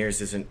Matty Beniers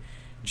isn't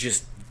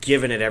just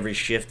giving it every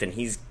shift and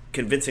he's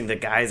convincing the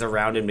guys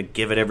around him to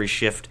give it every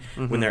shift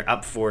when they're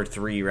up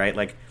 4-3, right?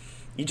 Like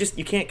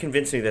you can't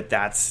convince me that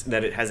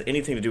it has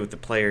anything to do with the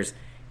players.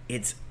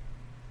 It's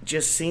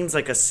just seems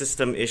like a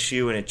system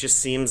issue, and it just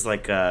seems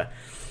like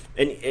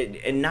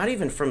and not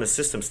even from a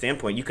system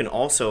standpoint. You can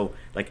also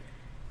like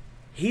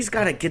he's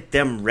got to get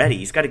them ready.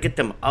 He's got to get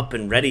them up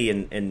and ready,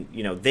 and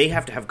they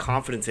have to have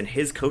confidence in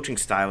his coaching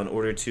style in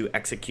order to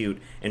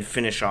execute and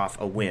finish off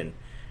a win,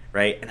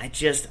 right? And I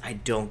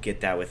don't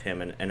get that with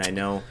him, and I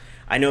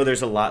know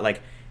there's a lot,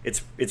 like,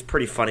 it's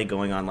pretty funny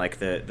going on, like,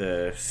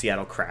 the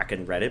Seattle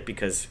Kraken Reddit,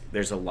 because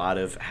there's a lot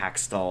of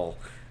Hackstall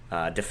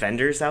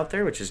defenders out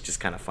there, which is just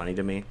kind of funny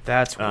to me.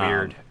 That's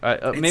weird.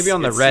 Maybe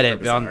on the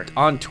Reddit, but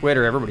on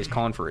Twitter, everybody's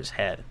calling for his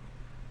head.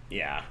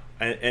 Yeah,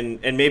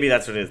 and maybe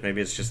that's what it is. Maybe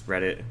it's just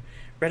Reddit.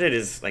 Reddit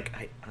is, like,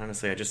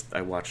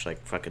 I watch,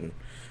 like, fucking,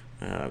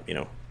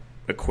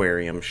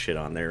 aquarium shit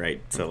on there,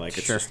 right? So, like,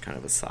 it's just kind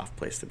of a soft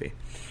place to be.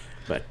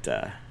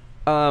 But,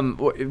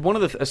 one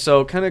of the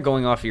so kind of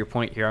going off of your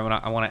point here,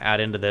 I want to add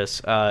into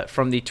this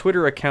from the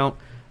Twitter account,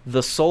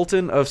 the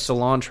Sultan of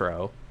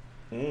Cilantro,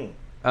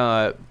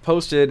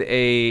 posted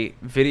a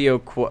video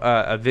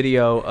of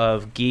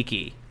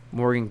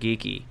Morgan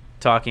Geekie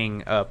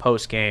talking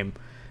post game,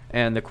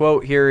 and the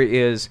quote here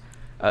is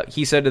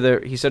he said to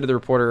the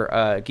reporter,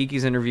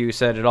 Geekie's interview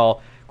said it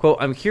all. Quote,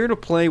 "I'm here to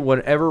play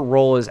whatever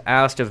role is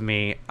asked of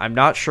me. I'm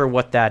not sure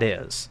what that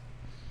is."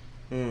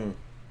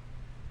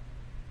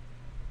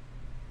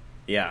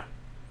 Yeah.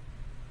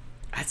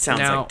 That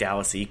sounds like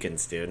Dallas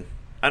Eakins, dude.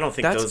 I don't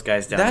think those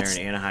guys down there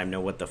in Anaheim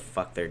know what the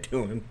fuck they're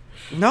doing.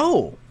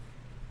 No.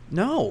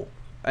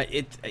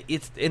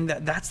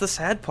 That's the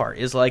sad part,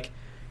 is like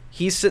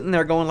he's sitting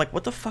there going like,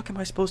 what the fuck am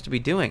I supposed to be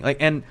doing? Like,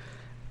 and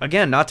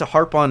again, not to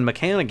harp on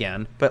McCann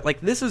again, but like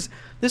this is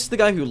the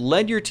guy who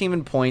led your team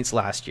in points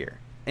last year.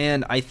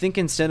 And I think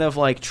instead of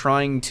like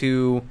trying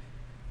to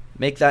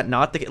make that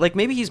not the like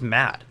maybe he's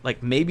mad.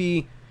 Like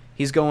maybe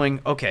he's going,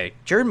 okay,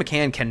 Jared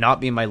McCann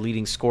cannot be my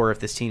leading scorer if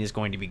this team is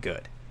going to be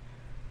good.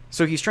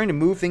 So he's trying to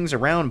move things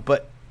around,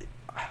 but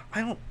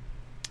I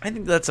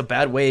think that's a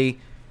bad way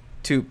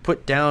to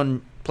put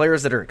down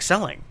players that are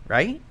excelling,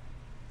 right?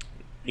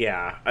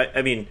 Yeah,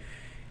 I mean,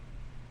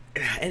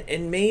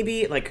 and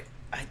maybe like,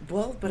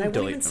 but I wouldn't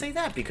even say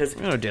that because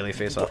I'm gonna daily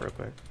face off real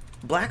quick.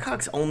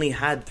 Blackhawks only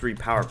had 3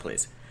 power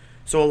plays,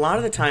 so a lot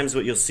of the times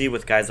what you'll see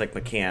with guys like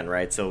McCann,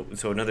 right? So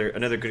another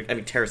good. I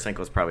mean,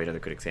 Tarasenko is probably another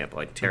good example.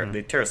 Like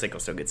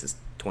Tarasenko still gets his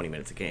 20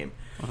 minutes a game,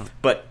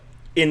 but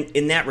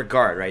in that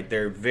regard, right?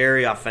 They're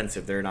very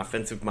offensive. They're an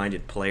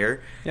offensive-minded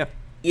player. Yeah.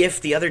 If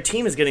the other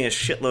team is getting a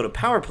shitload of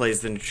power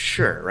plays, then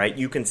sure, right?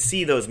 You can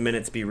see those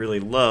minutes be really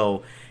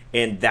low,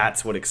 and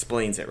that's what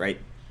explains it, right?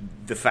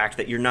 The fact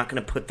that you're not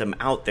going to put them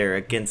out there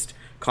against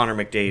Connor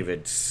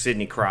McDavid,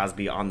 Sidney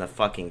Crosby on the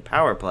fucking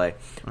power play.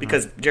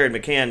 Because Jared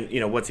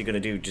McCann, what's he going to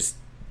do? Just,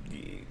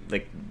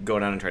 like, go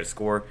down and try to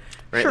score,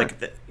 right? Sure.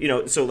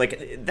 Like, so,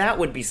 like, that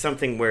would be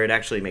something where it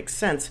actually makes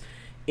sense.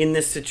 In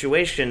this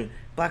situation,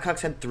 Blackhawks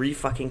had 3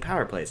 fucking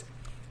power plays,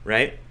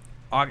 right?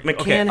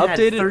 McCann had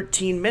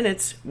 13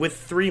 minutes with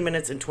 3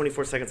 minutes and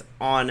 24 seconds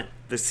on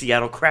the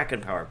Seattle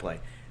Kraken power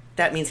play.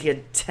 That means he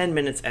had 10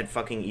 minutes at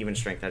fucking even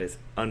strength. That is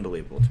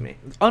unbelievable to me.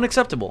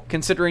 Unacceptable,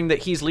 considering that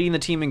he's leading the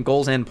team in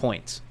goals and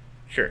points.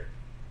 Sure.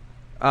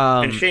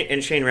 And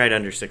Shane Wright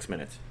under 6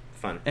 minutes.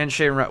 Fun. And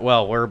Shane Wright,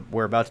 well,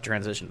 we're about to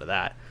transition to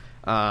that.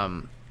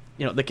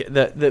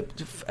 The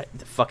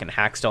fucking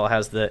Hackstall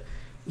has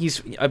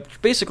he's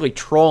basically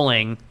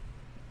trolling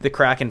the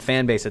Kraken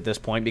fan base at this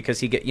point because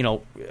the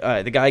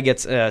guy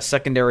gets a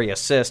secondary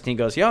assist and he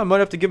goes, yeah, I might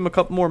have to give him a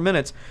couple more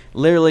minutes.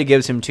 Literally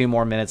gives him 2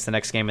 more minutes the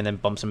next game and then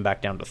bumps him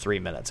back down to 3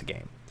 minutes a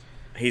game.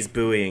 He's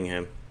buoying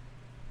him.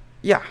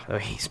 Yeah,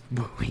 he's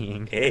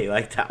buoying. Hey,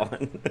 like that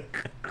one.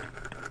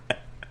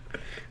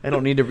 I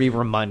don't need to be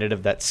reminded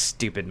of that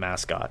stupid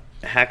mascot.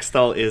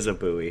 Hackstall is a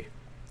buoy.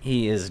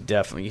 He is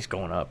definitely, he's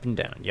going up and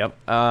down. Yep.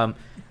 I'm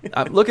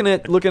looking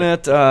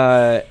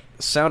at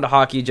Sound of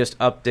Hockey just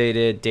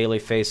updated Daily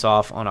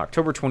Face-Off on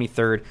October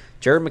 23rd.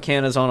 Jared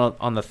McCann is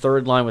on the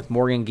third line with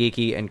Morgan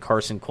Geekie and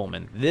Carson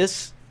Coleman.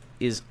 This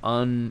is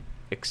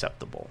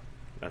unacceptable.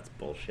 That's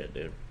bullshit,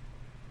 dude.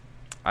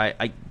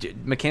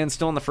 McCann's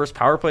still in the first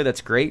power play.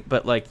 That's great,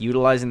 but like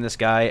utilizing this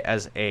guy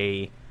as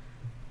a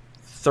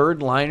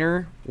third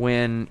liner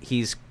when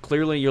he's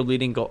clearly your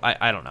leading goal.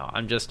 I don't know.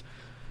 I'm just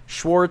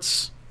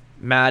Schwartz,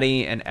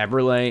 Matty, and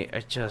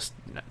Eberle.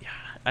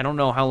 I don't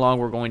know how long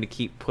we're going to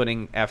keep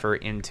putting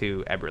effort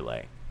into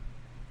Eberle.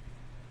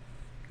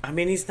 I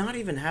mean, he's not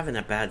even having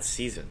a bad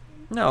season.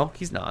 No,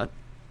 he's not.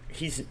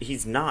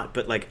 He's not,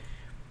 but like,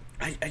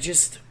 I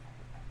just,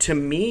 to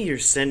me, you're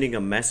sending a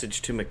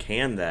message to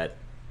McCann that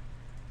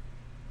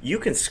you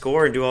can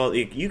score and do all,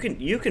 you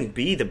can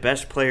be the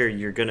best player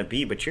you're gonna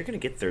be, but you're gonna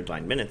get third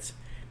line minutes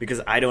because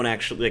I don't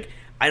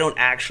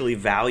actually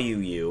value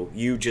you.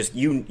 You just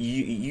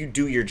you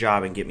do your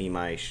job and get me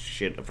my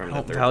shit from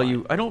the third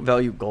line. I don't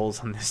value goals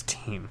on this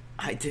team.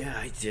 I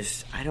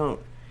don't.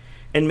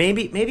 And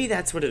maybe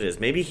that's what it is.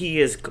 Maybe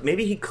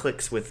he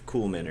clicks with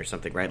Kuhlman or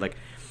something, right? Like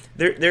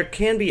there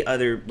can be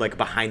other like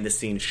behind the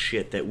scenes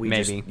shit that we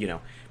just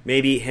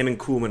maybe him and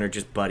Kuhlman are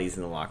just buddies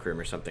in the locker room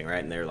or something,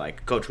 right? And they're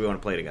like, "Coach, we want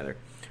to play together,"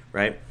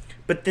 right?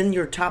 But then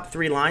your top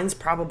 3 lines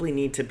probably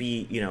need to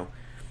be,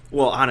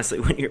 well, honestly,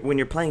 when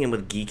you're playing him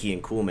with Geekie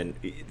and Kuhlman,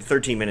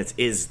 13 minutes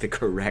is the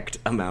correct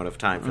amount of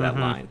time for that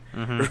line,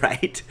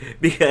 right?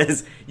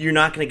 Because you're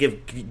not going to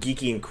give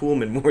Geekie and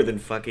Kuhlman more than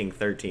fucking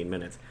 13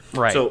 minutes,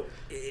 right? So,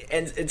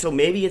 and so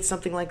maybe it's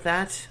something like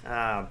that,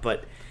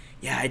 but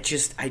yeah,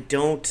 I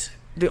don't.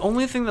 The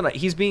only thing that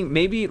he's being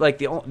maybe like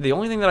the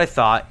only thing that I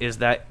thought is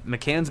that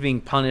McCann's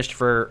being punished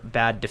for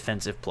bad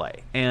defensive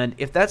play, and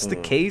if that's the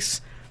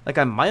case. Like,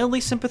 I'm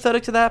mildly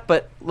sympathetic to that,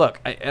 but look,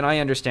 I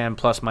understand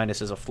plus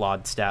minus is a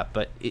flawed stat,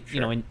 but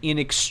in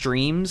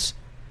extremes,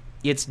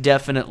 it's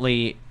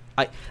definitely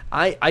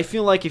I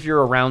feel like if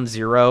you're around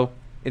 0,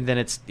 and then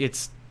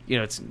it's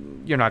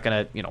you're not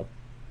gonna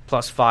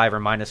 +5 or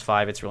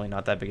 -5, it's really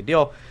not that big a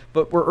deal.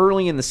 But we're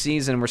early in the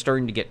season, we're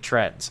starting to get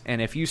trends,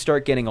 and if you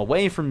start getting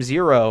away from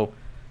 0,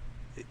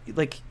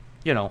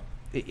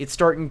 it's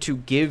starting to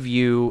give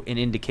you an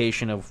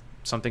indication of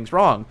something's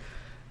wrong.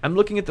 I'm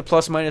looking at the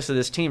plus minus of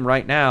this team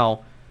right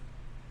now.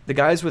 The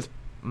guys with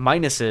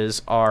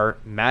minuses are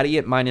Matty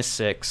at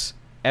 -6,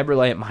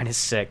 Eberle at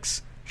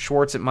 -6,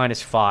 Schwartz at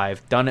 -5,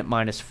 Dunn at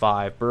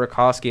 -5,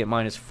 Burakovsky at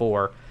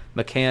 -4,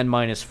 McCann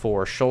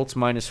 -4, Schultz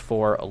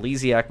 -4,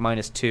 Elysiak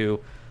 -2,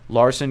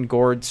 Larson,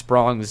 Gord,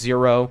 Sprong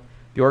 0,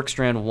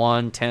 Bjorkstrand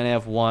 1,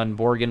 Tanev 1,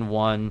 Borgen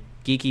 1,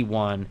 Geekie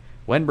 1,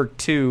 Wenberg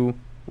 2,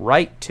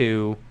 Wright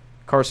 2,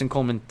 Carson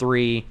Coleman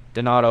 3,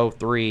 Donato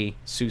 3,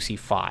 Soucy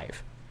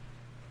 5.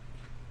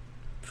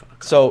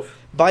 So,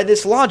 by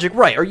this logic,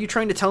 right, are you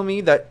trying to tell me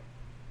that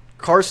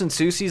Carson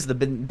Soucy's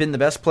been the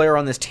best player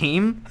on this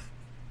team?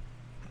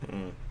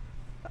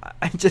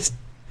 I just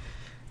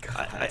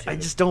God, I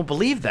just don't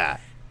believe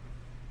that.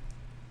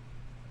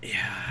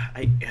 Yeah,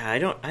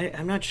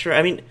 I'm not sure.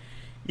 I mean,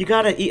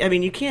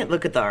 you can't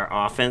look at our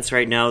offense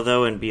right now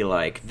though and be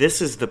like,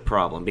 this is the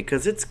problem,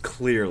 because it's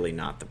clearly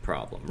not the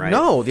problem, right?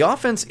 No, the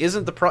offense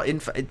isn't the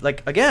problem.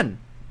 Like, again,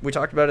 we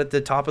talked about it at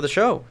the top of the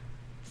show.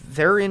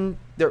 They're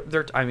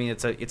I mean,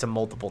 it's a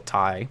multiple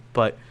tie,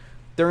 but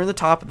they're in the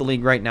top of the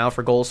league right now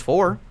for goals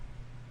for.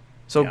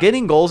 So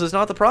getting goals is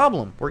not the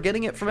problem. We're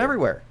getting it from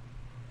everywhere.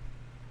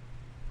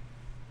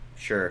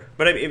 Sure,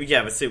 but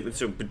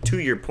but to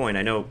your point,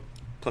 I know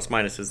plus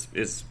minus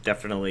is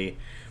definitely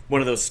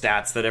one of those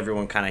stats that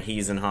everyone kind of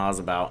hees and haws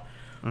about.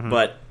 Mm-hmm.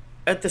 But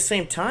at the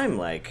same time,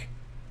 like,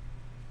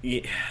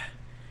 I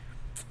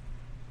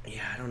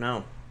don't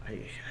know.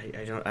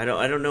 I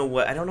don't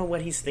know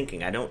what he's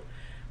thinking.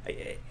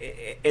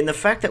 And the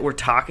fact that we're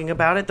talking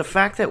about it, the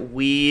fact that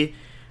we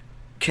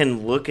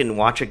can look and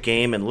watch a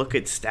game and look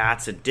at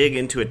stats and dig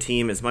into a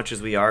team as much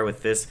as we are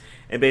with this,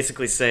 and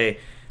basically say,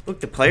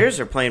 look, the players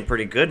are playing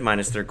pretty good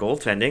minus their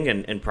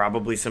goaltending and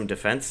probably some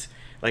defense.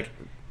 Like,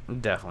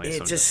 definitely,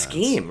 it's a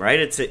scheme, right?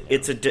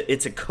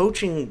 It's a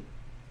coaching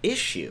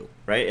issue,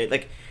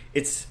 right?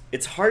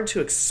 It's hard to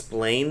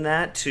explain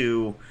that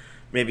to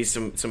maybe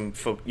some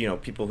folk,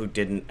 people who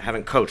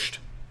haven't coached,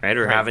 right,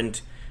 or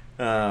haven't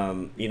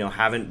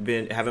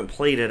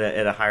played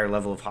at a higher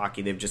level of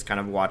hockey. They've just kind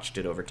of watched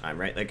it over time,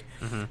 right? Like,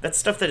 that's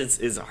stuff that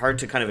is hard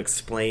to kind of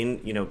explain.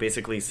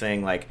 Basically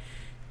saying, like,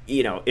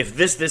 if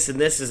this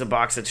and this is a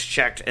box that's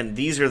checked, and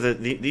these are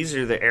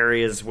the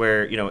areas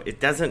where it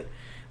doesn't,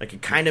 like,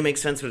 it kind of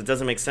makes sense, but it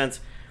doesn't make sense.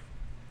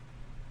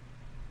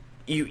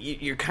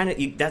 You're kind of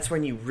that's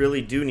when you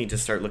really do need to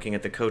start looking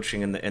at the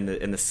coaching and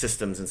the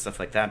systems and stuff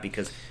like that,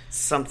 because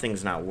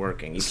something's not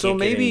working. So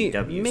maybe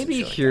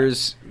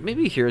here's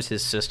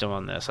his system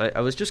on this.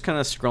 I was just kind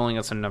of scrolling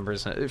at some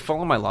numbers.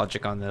 Follow my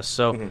logic on this.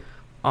 So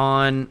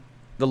on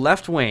the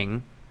left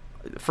wing,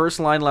 first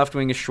line left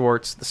wing is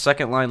Schwartz. The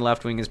second line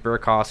left wing is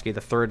Burakovsky.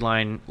 The third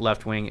line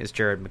left wing is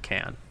Jared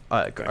McCann,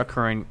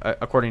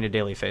 according to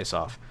Daily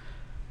Faceoff.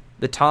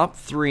 The top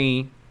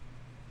three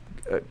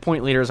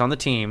point leaders on the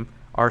team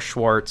are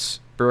Schwartz,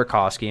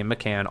 Burakovsky, and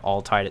McCann,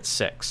 all tied at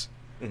 6.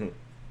 Mm-hmm.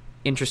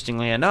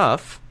 Interestingly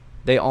enough,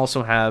 they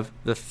also have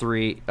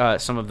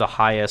some of the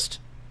highest,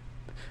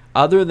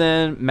 other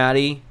than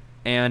Matty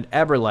and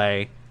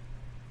Eberle,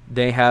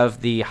 they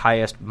have the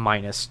highest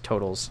minus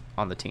totals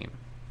on the team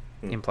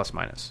in plus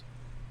minus.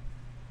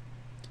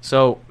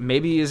 So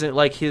maybe is it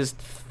like his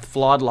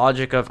flawed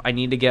logic of, I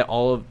need to get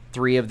all of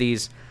 3 of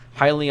these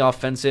highly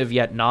offensive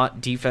yet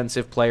not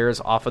defensive players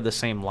off of the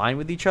same line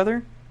with each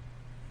other?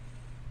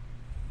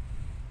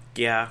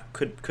 Yeah,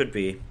 could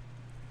be.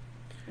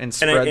 And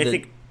spread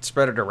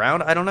it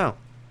around? I don't know.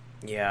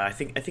 Yeah, I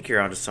think you're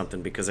onto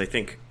something, because I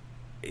think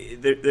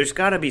there's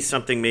got to be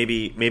something,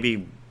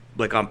 maybe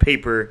like on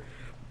paper,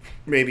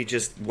 maybe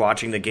just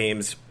watching the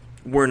games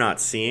we're not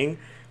seeing,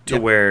 to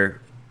where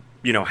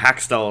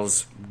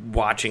Hackstall's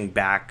watching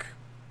back.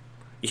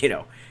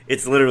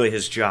 It's literally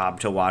his job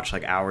to watch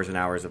like hours and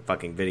hours of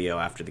fucking video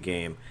after the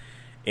game,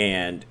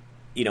 and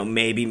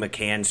maybe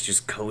McCann's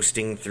just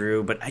coasting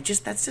through, but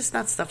that's just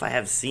not stuff I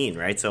have seen,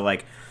 right? So,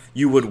 like,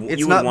 you would want to put him...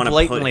 It's not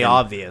blatantly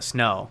obvious,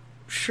 no.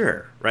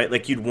 Sure, right?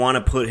 Like, you'd want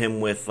to put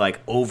him with, like,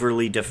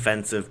 overly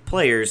defensive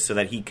players so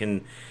that he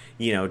can,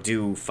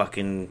 do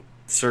fucking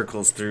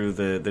circles through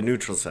the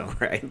neutral zone,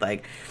 right?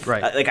 Like,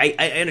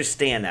 I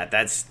understand that.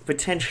 That's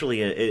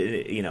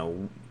potentially,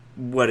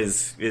 what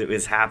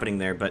is happening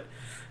there, but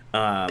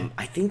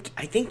I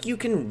think you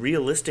can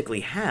realistically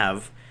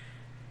have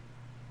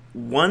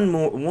one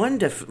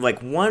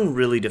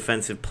really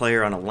defensive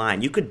player on a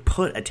line. You could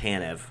put a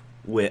Tanev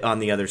on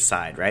the other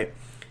side, right?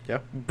 Yeah.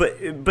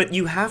 But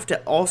you have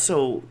to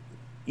also,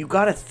 you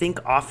got to think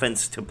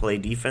offense to play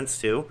defense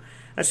too.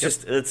 That's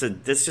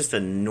just a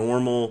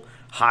normal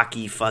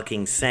hockey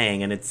fucking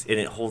saying, and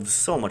it holds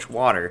so much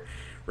water,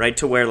 right?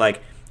 To where,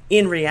 like,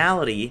 in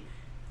reality,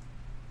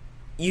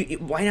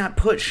 why not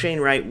put Shane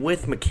Wright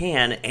with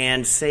McCann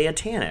and say a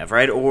Tanev,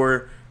 right?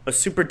 Or a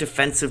super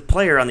defensive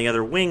player on the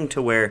other wing,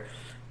 to where,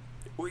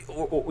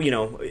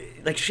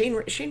 like Shane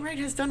Wright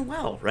has done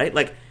well, right?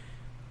 Like,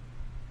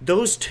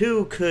 those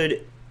two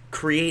could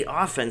create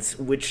offense,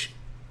 which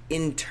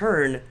in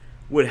turn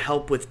would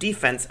help with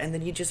defense, and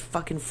then you just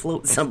fucking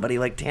float somebody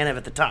like Tanev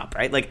at the top,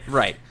 right? Like,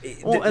 right.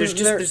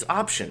 There's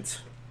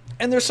options,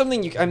 and there's some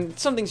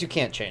things you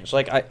can't change.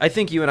 Like, I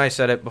think you and I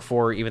said it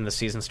before even the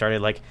season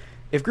started. Like,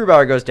 if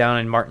Grubauer goes down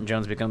and Martin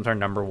Jones becomes our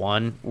number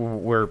one,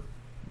 we're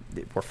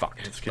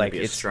fucked. It's going to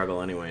be a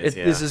struggle anyways.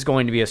 This is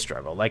going to be a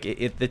struggle. Like,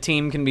 if the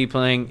team can be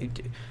playing,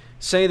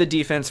 say the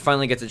defense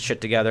finally gets its shit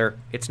together,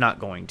 it's not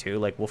going to.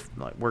 Like,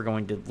 we're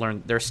going to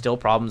learn there's still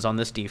problems on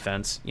this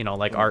defense.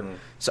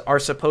 Our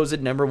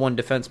supposed number one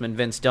defenseman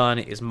Vince Dunn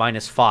is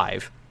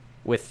 -5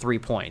 with 3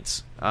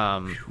 points.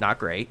 Not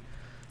great.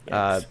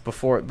 Yes.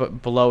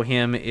 But below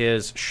him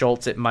is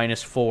Schultz at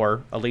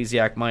 -4,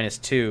 Elysiak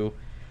 -2,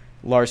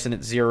 Larson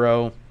at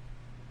 0,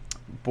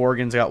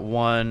 Borgen's got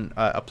 1,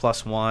 a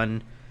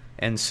 +1.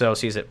 and so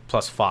he's at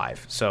 +5.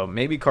 So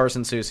maybe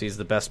Carson Soucy is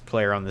the best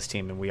player on this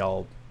team, and we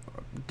all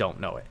don't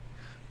know it.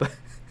 But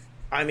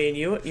I mean,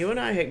 you and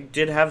I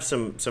did have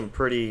some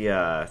pretty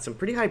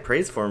high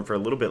praise for him for a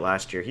little bit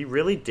last year. He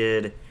really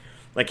did.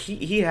 Like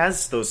he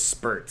has those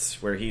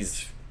spurts where he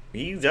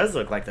does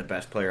look like the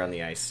best player on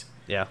the ice.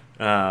 yeah,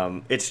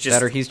 it's just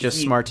that or he's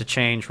just smart to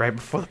change right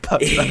before the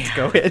puck's about to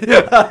go in.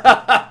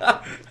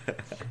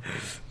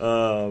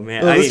 Oh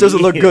man, This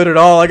doesn't look good at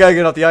all. I gotta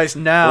get off the ice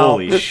now.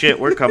 Holy shit,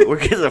 we're getting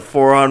a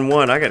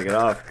 4-on-1. I gotta get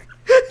off.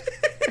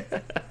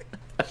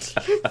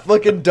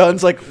 Fucking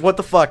Dunn's like, what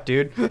the fuck,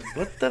 dude?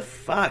 What the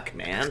fuck,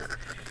 man?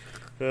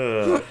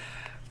 Ugh.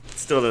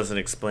 Still doesn't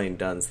explain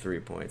Dunn's 3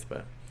 points,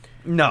 but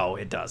No,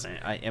 it doesn't.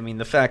 I mean,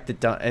 the fact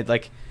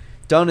that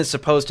Dunn is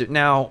supposed to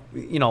now,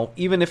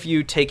 even if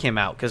you take him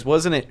out, because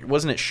wasn't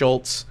it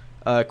Schultz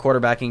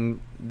quarterbacking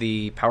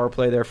the power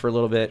play there for a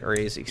little bit, or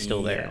is he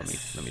still there?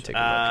 Let me take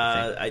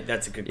a look.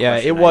 That's a good question. Yeah,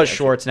 it was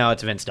Schwartz. Now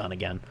it's Vince Dunn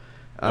again.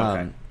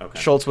 Okay.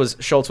 Schultz was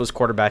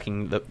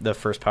quarterbacking the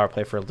first power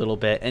play for a little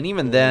bit, and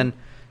even then,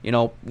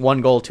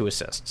 1 goal, 2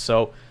 assists.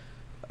 So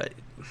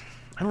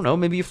I don't know.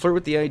 Maybe you flirt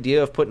with the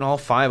idea of putting all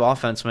 5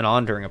 offensemen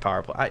on during a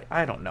power play.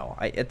 I don't know.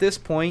 At this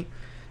point,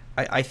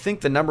 I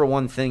think the number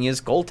one thing is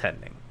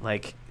goaltending.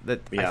 Like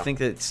that. Yeah.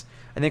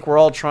 I think we're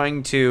all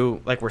trying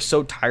to, we're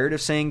so tired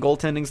of saying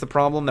goaltending's the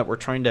problem that we're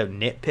trying to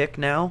nitpick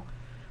now.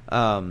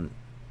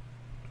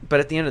 But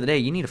at the end of the day,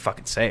 you need to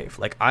fucking save.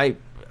 I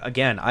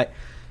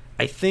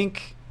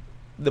think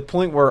the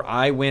point where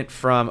I went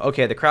from,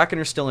 okay, the Kraken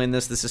are still in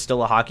this is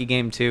still a hockey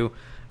game too.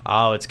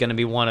 Oh, it's going to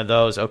be one of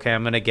those, okay,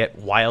 I'm going to get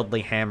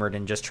wildly hammered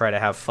and just try to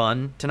have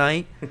fun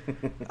tonight,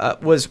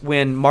 was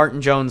when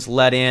Martin Jones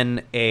let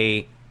in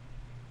a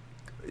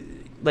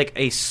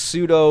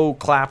pseudo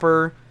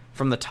clapper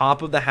from the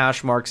top of the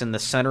hash marks in the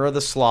center of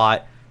the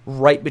slot,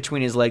 right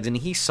between his legs, and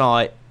he saw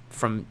it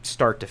from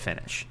start to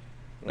finish.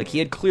 He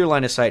had clear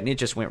line of sight, and it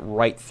just went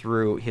right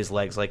through his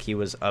legs like he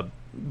was a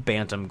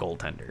bantam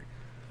goaltender.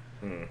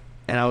 And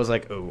I was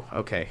like, oh,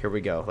 okay, here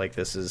we go.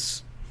 This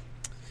is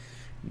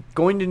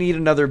going to need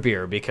another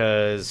beer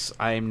because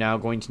I am now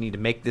going to need to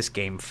make this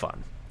game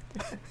fun.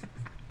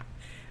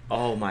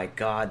 Oh my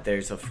god,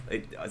 so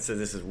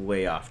this is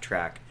way off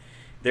track.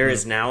 There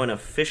is now an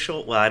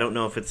official, well, I don't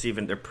know if it's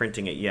even, they're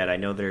printing it yet. I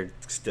know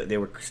they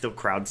were still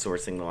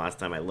crowdsourcing the last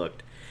time I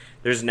looked.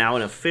 There's now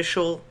an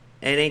official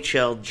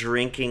NHL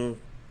drinking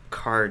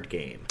card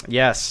game.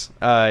 Yes.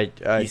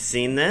 You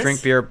seen this?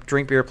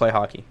 Drink beer, play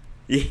hockey.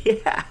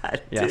 Yeah,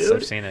 dude. Yes,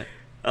 I've seen it.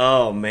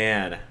 Oh,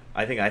 man.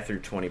 I think I threw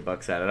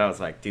 $20 at it. I was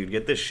like, dude,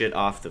 get this shit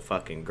off the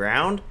fucking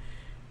ground,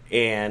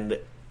 and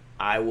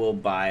I will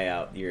buy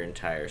out your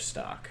entire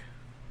stock.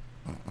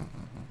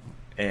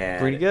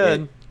 And pretty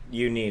good.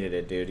 You needed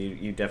it, dude.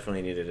 You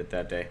definitely needed it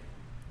that day.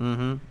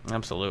 Mm-hmm.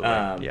 Absolutely.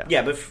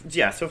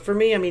 Yeah. So for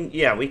me, I mean,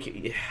 yeah,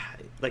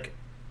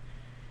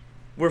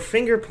 we're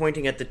finger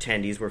pointing at the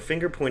tendies. We're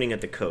finger pointing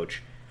at the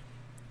coach.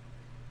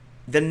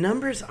 The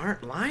numbers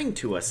aren't lying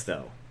to us,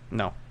 though.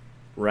 No.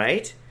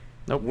 Right?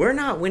 Nope. We're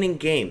not winning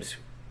games,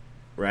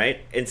 right?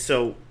 And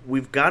so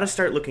we've got to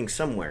start looking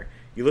somewhere.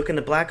 You look in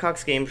the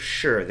Blackhawks game,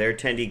 sure, their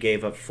tendy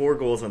gave up 4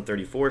 goals on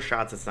 34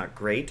 shots. It's not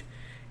great.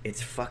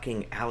 It's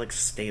fucking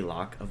Alex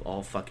Stalock of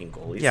all fucking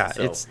goalies. Yeah,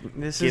 so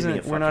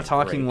we're not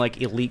talking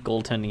elite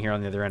goaltending here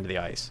on the other end of the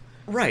ice.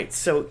 Right.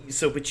 So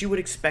but you would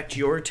expect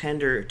your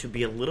tender to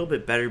be a little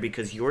bit better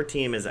because your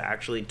team has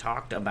actually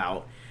talked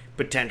about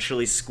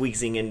potentially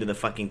squeezing into the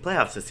fucking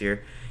playoffs this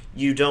year.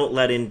 You don't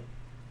let in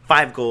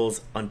 5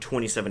 goals on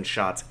 27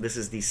 shots. This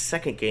is the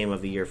second game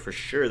of the year for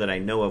sure that I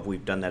know of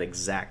we've done that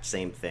exact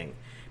same thing.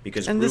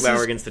 Because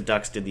Grubauer against the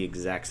Ducks did the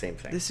exact same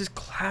thing. This is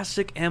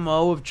classic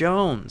MO of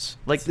Jones.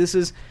 This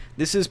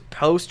is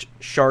post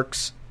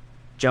Sharks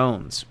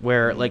Jones,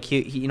 where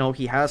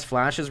he has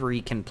flashes where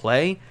he can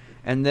play,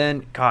 and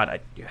then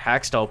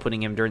Hackstall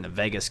putting him during the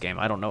Vegas game.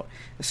 I don't know,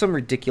 some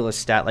ridiculous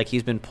stat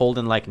he's been pulled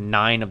in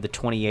 9 of the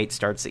 28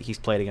 starts that he's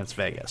played against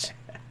Vegas.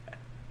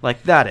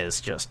 That is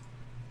just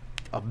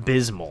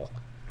abysmal.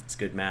 It's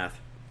good math.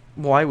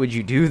 Why would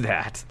you do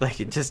that?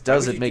 It just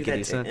doesn't make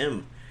any sense.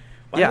 Him?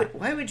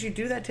 Why would you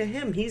do that to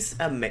him? He's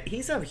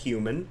a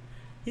human.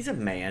 He's a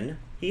man.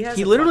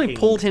 He literally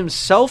pulled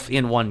himself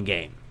in one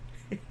game.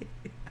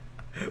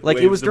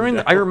 It was during.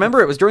 I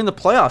remember it was during the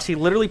playoffs. He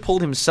literally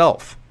pulled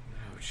himself,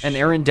 and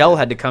Aaron Dell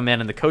had to come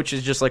in, and the coach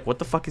is just like, "What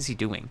the fuck is he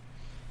doing?"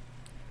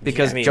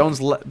 Because Jones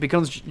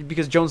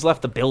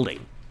left the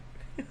building.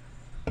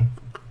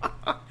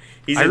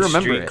 He's in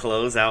street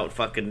clothes out,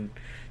 fucking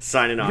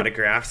signing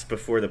autographs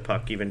before the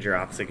puck even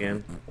drops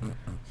again.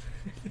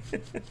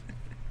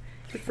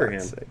 Good for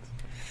him.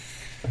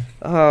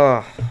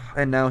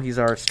 And now he's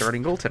our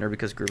starting goaltender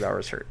because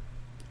Grubauer's hurt.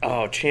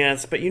 Oh,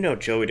 chance. But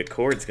Joey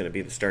Decord's going to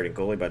be the starting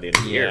goalie by the end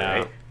of the year,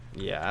 right?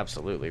 Yeah,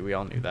 absolutely. We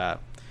all knew that.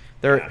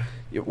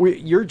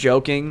 You're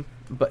joking,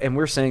 and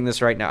we're saying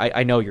this right now.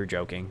 I know you're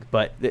joking,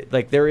 but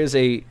there is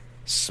a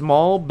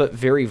small but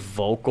very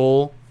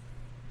vocal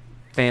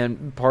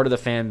part of the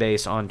fan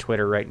base on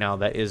Twitter right now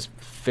that is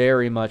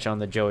very much on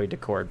the Joey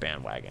Decord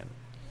bandwagon.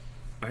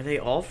 Are they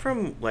all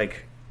from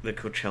like the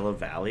Coachella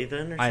Valley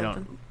then, or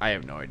something? I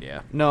have no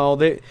idea. No,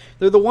 they're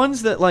the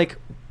ones that like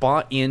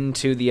bought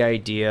into the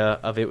idea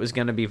of it was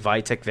going to be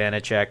Vitek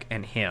Vanacek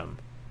and him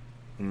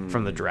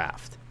from the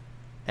draft,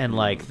 and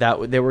like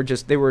that they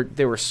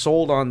were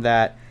sold on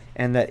that,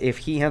 and that if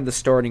he had the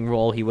starting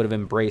role, he would have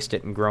embraced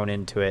it and grown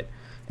into it.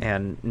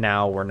 And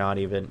now we're not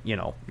even,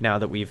 now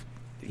that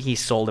he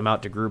sold him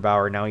out to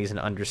Grubauer, now he's an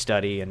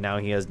understudy, and now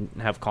he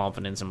doesn't have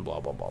confidence and blah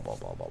blah blah blah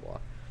blah blah blah.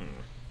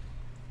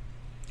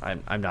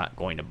 I'm not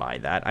going to buy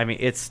that. I mean,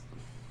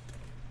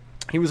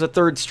 he was a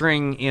third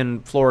string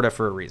in Florida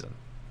for a reason.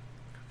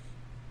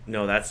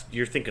 No,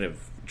 you're thinking of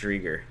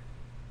Drieger.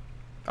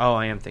 Oh,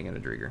 I am thinking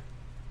of Drieger.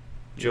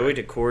 Joey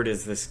Decord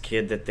is this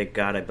kid that they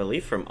got, I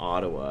believe, from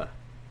Ottawa.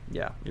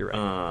 Yeah, you're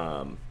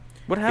right.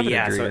 What happened to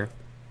Drieger?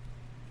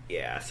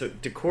 So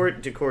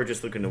Decord,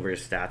 just looking over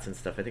his stats and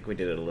stuff, I think we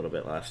did it a little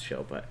bit last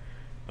show, but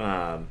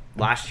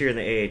last year in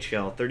the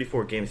AHL,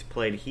 34 games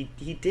played,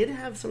 he did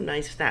have some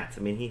nice stats.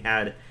 I mean, he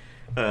had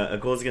a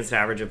goals against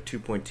average of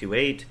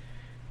 2.28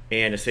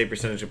 and a save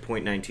percentage of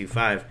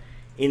 .925.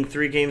 In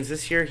 3 games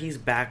this year, he's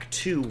back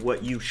to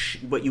what you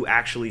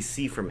actually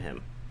see from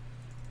him,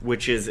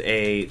 which is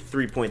a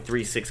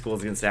 3.36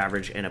 goals against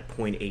average and a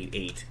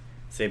 .88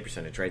 save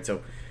percentage, right?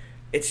 So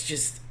it's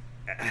just,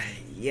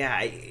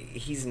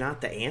 he's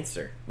not the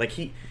answer. Like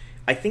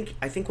I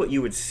think what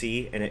you would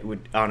see, and it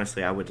would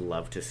honestly, I would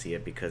love to see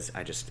it because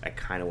I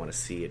kind of want to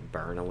see it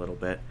burn a little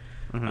bit.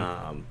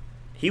 Mm-hmm.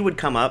 He would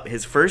come up,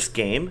 his first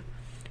game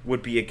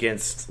would be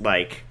against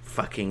like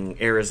fucking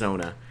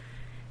Arizona.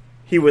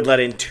 He would let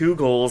in 2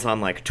 goals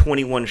on like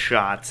 21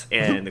 shots,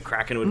 and the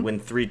Kraken would win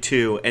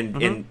 3-2.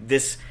 And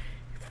this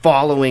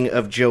following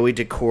of Joey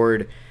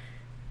Decord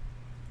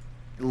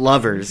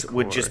lovers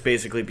would just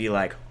basically be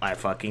like, I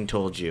fucking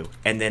told you.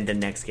 And then the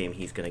next game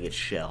he's going to get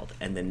shelled.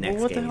 And the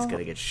next game he's going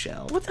to get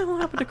shelled. What the hell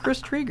happened to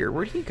Chris Drieger?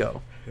 Where'd he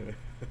go?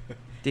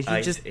 Did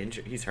he just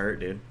injured? He's hurt,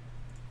 dude.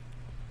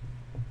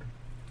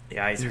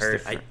 Yeah, he's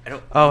hurt. I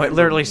don't. Oh, it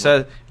literally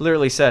says.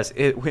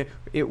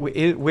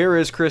 Where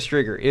is Chris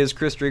Drieger? Is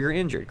Chris Drieger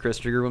injured? Chris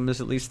Drieger will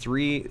miss at least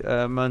 3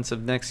 months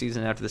of next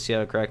season after the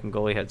Seattle Kraken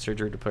goalie had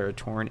surgery to repair a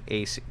torn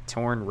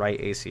right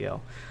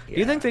ACL. Do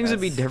you think things would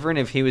be different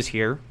if he was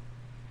here?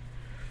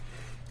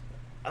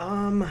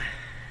 No,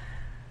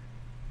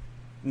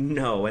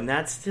 and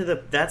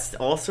that's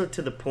also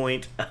to the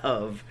point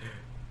of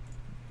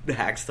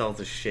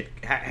Hackstall's a shit.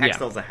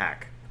 Hackstall's a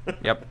hack.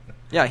 Yep.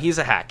 Yeah, he's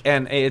a hack,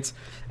 and it's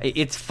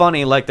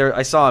funny. Like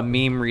I saw a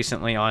meme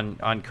recently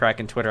on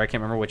Kraken Twitter. I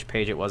can't remember which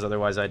page it was.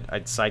 Otherwise,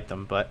 I'd cite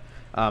them. But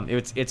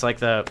it's like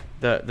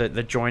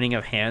the joining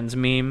of hands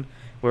meme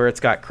where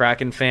it's got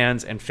Kraken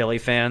fans and Philly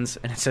fans,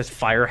 and it says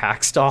 "Fire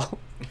Hackstall."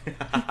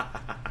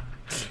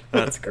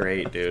 That's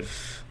great, dude.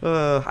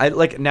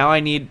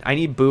 I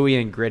need Bowie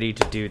and Gritty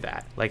to do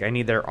that. Like I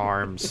need their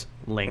arms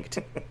linked,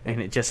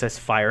 and it just says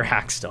 "Fire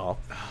Hackstall."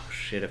 Oh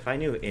shit! If I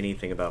knew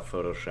anything about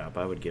Photoshop,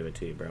 I would give it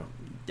to you, bro.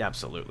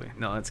 Absolutely.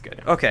 No, that's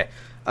good. Okay.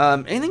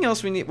 Anything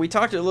else we need? We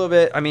talked a little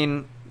bit. I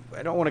mean,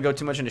 I don't want to go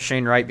too much into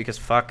Shane Wright because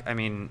fuck. I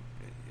mean,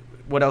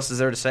 what else is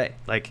there to say?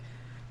 Like,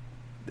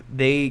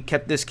 they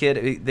kept this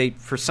kid. They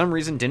for some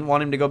reason didn't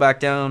want him to go back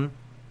down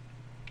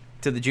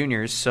to the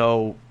juniors,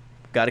 so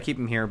got to keep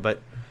him here.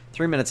 But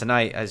 3 minutes a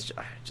night, I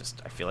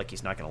feel like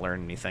he's not going to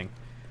learn anything.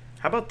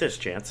 How about this,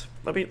 Chance?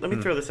 Let me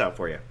throw this out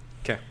for you.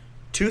 Okay.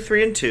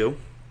 2-3-2.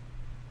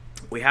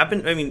 We have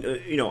been. I mean,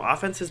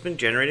 offense has been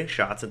generating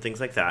shots and things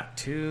like that.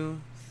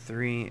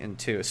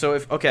 2-3-2. So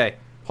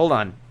hold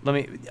on.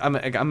 I'm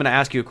going to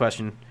ask you a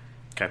question.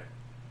 Okay.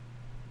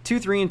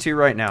 2-3-2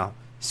 right now.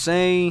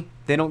 Say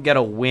they don't get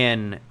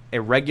a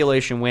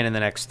regulation win in the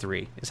next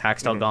 3. Is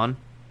Hackstall gone?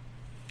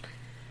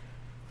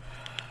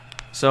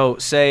 So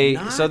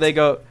they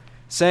go.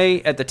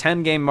 Say at the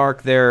 10-game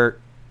mark, they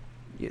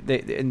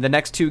in the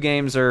next 2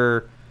 games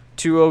are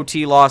 2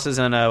 OT losses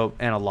and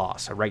a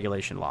loss, a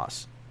regulation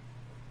loss.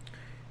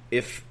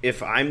 If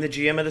I'm the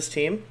GM of this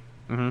team,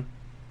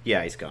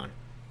 yeah, he's gone.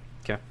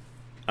 Okay.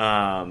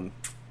 How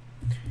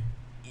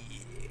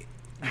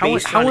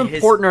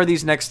important are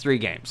these next 3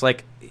 games?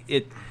 Like,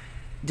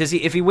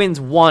 if he wins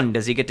 1,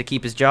 does he get to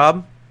keep his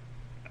job?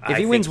 If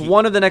he wins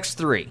 1 of the next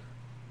 3,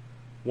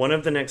 one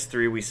of the next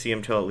 3, we see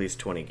him till at least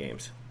 20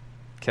 games.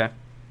 Okay.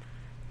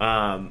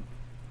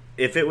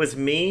 If it was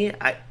me,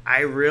 I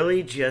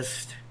really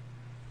just,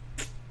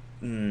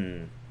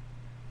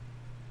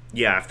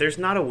 yeah, if there's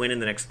not a win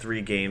in the next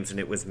 3 games and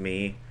it was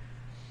me,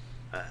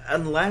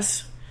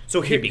 here's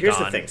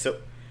the thing.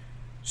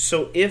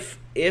 So if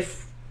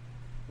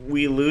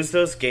we lose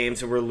those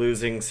games and we're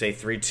losing, say,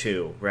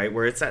 3-2, right,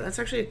 where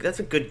that's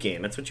a good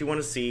game. That's what you want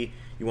to see.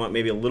 You want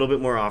maybe a little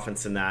bit more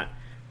offense than that,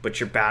 but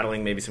you're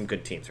battling maybe some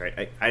good teams,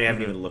 right? I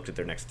haven't even looked at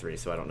their next 3,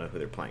 so I don't know who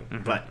they're playing.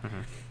 But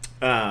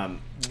then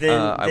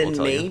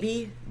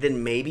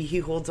maybe he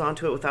holds on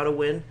to it without a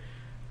win.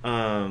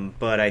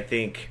 But I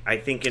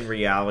think in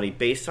reality,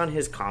 based on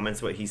his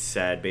comments, what he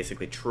said,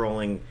 basically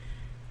trolling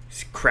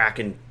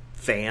Kraken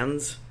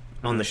fans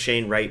on the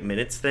Shane Wright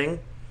minutes thing,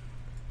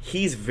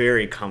 he's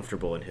very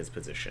comfortable in his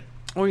position.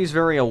 Well, he's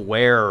very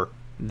aware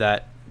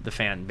that the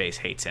fan base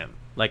hates him.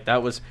 Like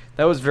that was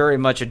very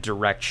much a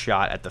direct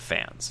shot at the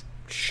fans.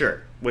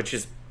 Sure, which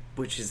is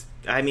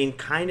I mean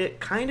kind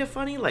of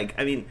funny. Like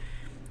I mean,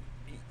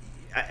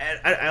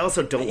 I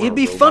also don't. It'd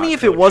be funny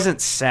if it wasn't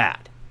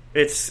sad.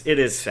 It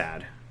is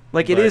sad.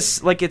 Like it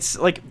is like it's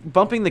like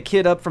bumping the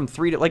kid up from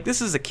 3 to like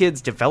this is a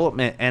kid's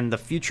development and the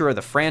future of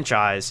the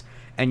franchise,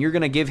 and you're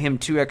gonna give him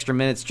 2 extra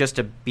minutes just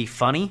to be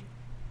funny.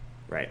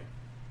 Right.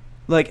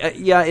 Like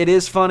yeah, it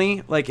is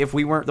funny. Like if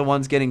we weren't the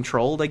ones getting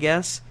trolled, I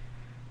guess.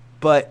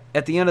 But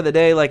at the end of the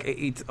day,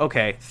 like,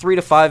 okay, 3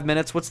 to 5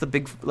 minutes. What's the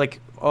big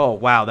like? Oh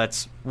wow,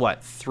 that's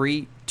what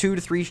 2 to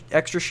 3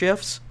 extra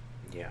shifts.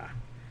 Yeah,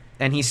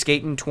 and he's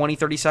skating 20,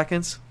 30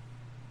 seconds.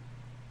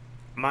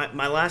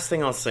 My last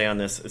thing I'll say on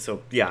this.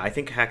 So yeah, I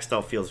think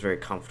Hakstol feels very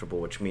comfortable,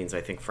 which means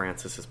I think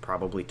Francis has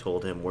probably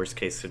told him worst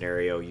case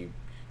scenario, you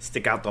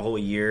stick out the whole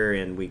year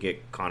and we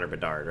get Connor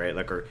Bedard, right?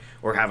 Like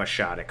or have a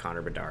shot at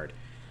Connor Bedard.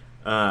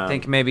 I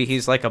think maybe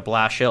he's like a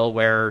Blashill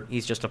where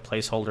he's just a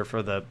placeholder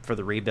for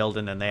the rebuild,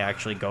 and then they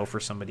actually go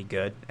for somebody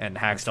good. And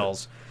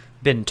Hakstol's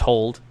been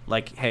told,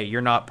 like, hey,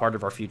 you're not part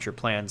of our future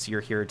plans. You're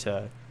here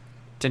to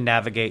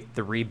navigate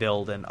the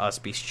rebuild and us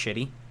be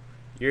shitty.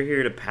 You're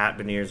here to pat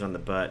Beniers on the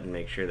butt and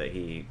make sure that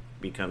he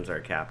becomes our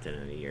captain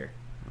in a year.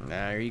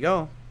 There you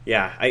go.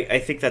 Yeah, I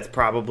think that's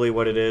probably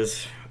what it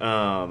is.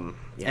 Yeah,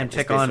 and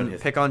pick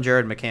on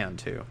Jared McCann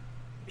too.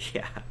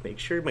 Yeah, make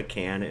sure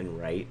McCann and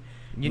Wright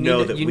you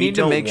need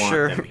to make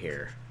sure them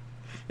here.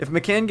 If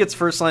McCann gets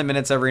first line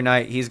minutes every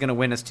night, he's going to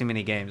win us too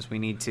many games. We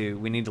need to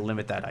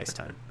limit that ice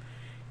time.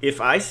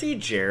 If I see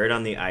Jared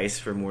on the ice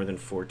for more than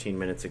 14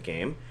 minutes a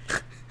game,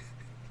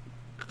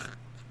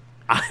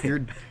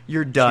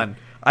 you're done.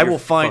 I will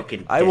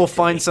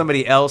find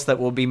somebody else that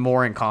will be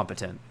more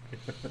incompetent.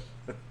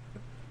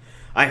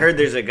 I heard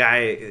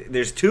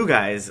there's 2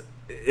 guys.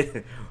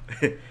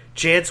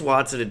 Chance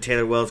Watson and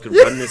Taylor Wells could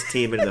run this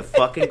team into the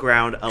fucking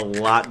ground a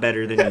lot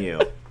better than you.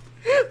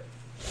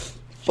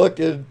 Wells,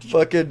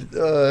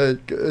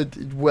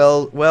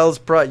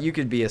 you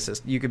could be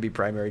you could be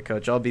primary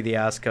coach. I'll be the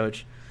ass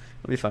coach.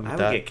 I'll be fine with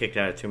that. I would get kicked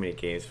out of too many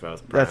games if I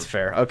was prime. That's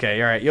fair.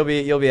 Okay, all right.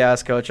 You'll be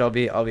ass coach. I'll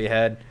be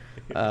head.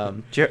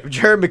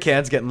 Jared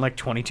McCann's getting like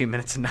 22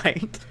 minutes a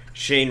night.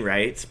 Shane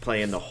Wright's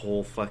playing the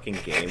whole fucking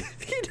game.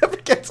 He never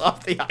gets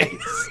off the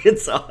ice.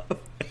 It's off.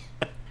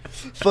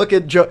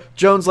 Fucking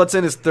Jones lets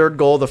in his 3rd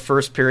goal the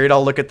first period.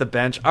 I'll look at the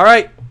bench. All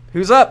right,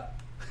 who's up?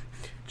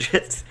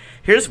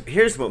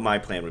 Here's what my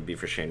plan would be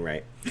for Shane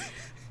Wright.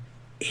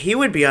 He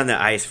would be on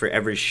the ice for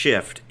every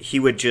shift. He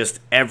would just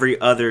every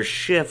other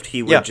shift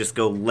he would just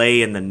go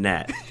lay in the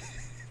net.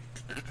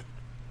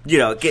 You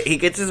know, he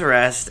gets his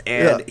rest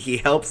and he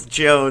helps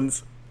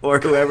Jones or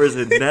whoever's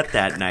in net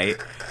that night.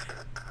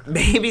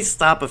 Maybe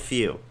stop a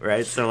few,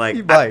 right? So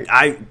like,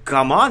 I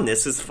come on,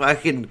 this is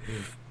fucking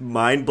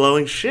mind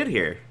blowing shit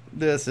here.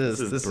 This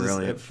is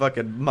brilliant.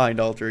 Fucking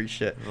mind altering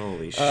shit.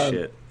 Holy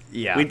shit!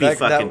 Yeah, we'd be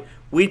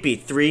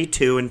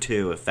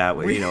 3-2-2 if that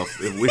was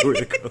if we were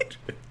the coach.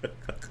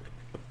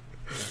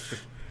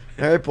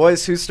 All right,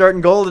 boys, who's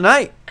starting goal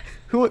tonight?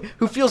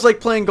 Who feels like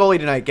playing goalie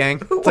tonight,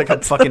 gang? It's like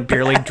a fucking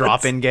beer league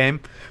drop-in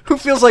game. Who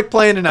feels like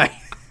playing tonight?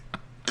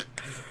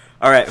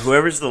 All right,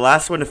 whoever's the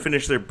last one to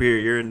finish their beer,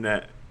 you're in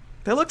net.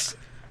 That looks,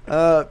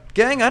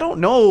 gang. I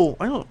don't know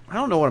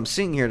what I'm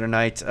seeing here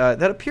tonight.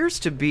 That appears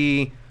to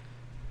be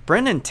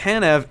Brendan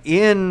Tanev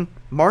in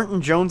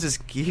Martin Jones's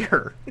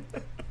gear.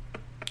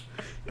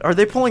 Are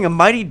they pulling a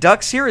Mighty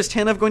Ducks here? Is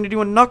Tanev going to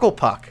do a knuckle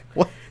puck?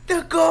 What?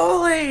 The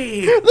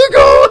goalie. The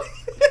goalie.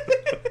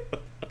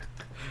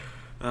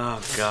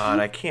 Oh God,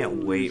 I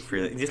can't wait for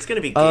it. It's going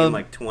to be game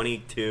like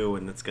 22,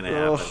 and that's going to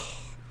happen.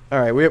 All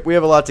right, we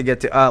have a lot to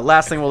get to.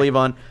 Last thing we'll leave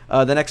on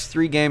the next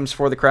 3 games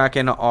for the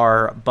Kraken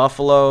are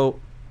Buffalo,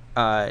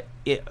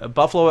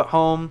 Buffalo at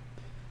home.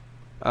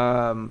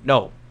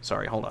 No,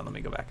 sorry, hold on, let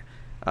me go back.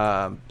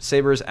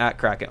 Sabres at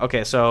Kraken.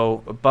 Okay,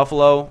 so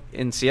Buffalo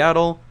in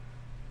Seattle,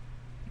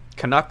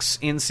 Canucks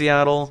in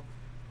Seattle,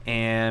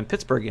 and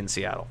Pittsburgh in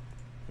Seattle.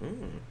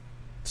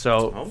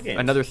 So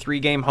another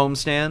 3-game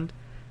homestand.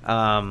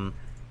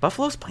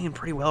 Buffalo's playing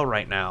pretty well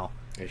right now.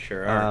 They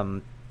sure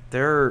are.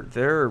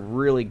 They're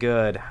really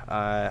good.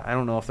 I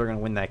don't know if they're going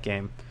to win that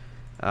game.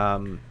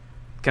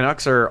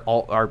 Canucks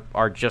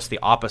are just the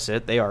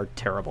opposite. They are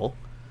terrible.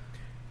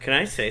 Can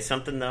I say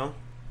something though?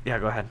 Yeah,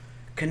 go ahead.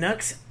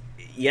 Canucks,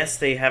 yes,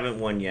 they haven't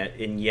won yet,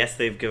 and yes,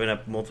 they've given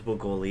up multiple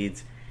goal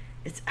leads.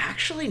 It's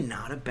actually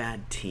not a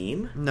bad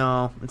team.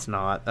 No, it's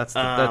not. That's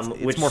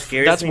which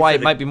why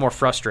it might be more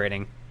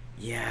frustrating.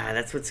 Yeah,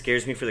 that's what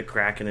scares me for the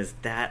Kraken is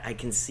that I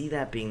can see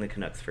that being the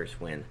Canucks'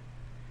 first win.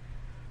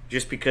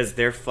 Just because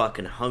they're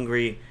fucking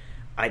hungry.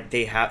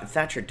 They have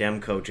Thatcher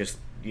Demko. Just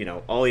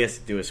all he has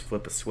to do is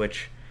flip a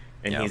switch,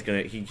 and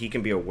he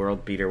can be a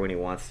world beater when he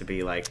wants to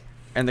be. Like,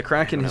 and the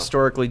Kraken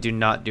historically do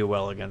not do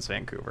well against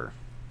Vancouver.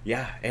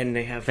 Yeah, and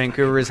they have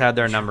Vancouver has had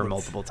their number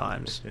multiple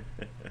times.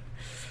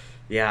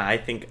 Yeah, I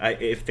think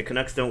if the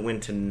Canucks don't win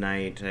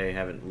tonight, I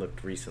haven't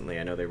looked recently.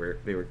 I know they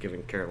were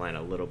giving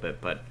Carolina a little bit,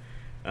 but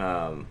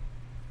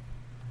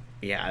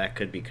Yeah, that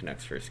could be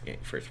Canucks' first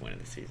win of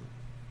the season.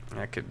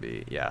 That could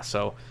be, yeah.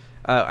 So,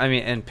 I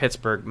mean, and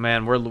Pittsburgh,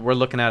 man, we're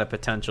looking at a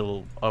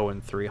potential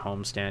 0-3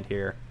 homestand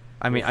here.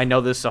 I mean, I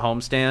know this is a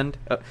homestand,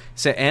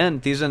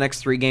 and these are the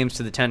next 3 games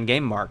to the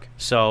 10-game mark.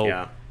 So,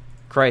 yeah.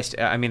 Christ,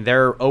 I mean,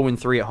 they're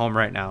 0-3 at home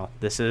right now.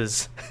 This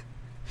is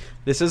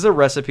a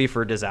recipe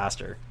for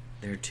disaster.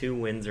 Their 2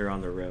 wins are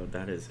on the road.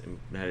 That is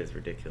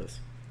ridiculous.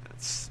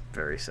 That's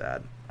very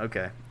sad.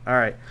 Okay, all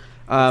right.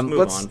 We'll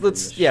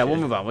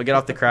move on. We'll get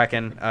off the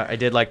Kraken. I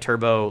did like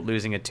Turbo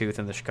losing a tooth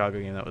in the Chicago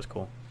game. That was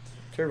cool.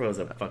 Turbo's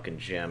a fucking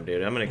gem,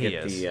 dude. I'm gonna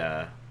get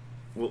the.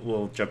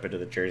 We'll jump into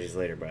the jerseys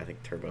later, but I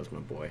think Turbo's my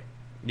boy.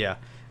 Yeah,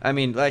 I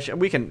mean,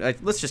 we can.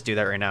 Let's just do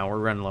that right now. We're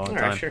running low on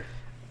time. Sure.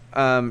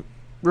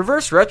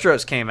 Reverse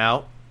retros came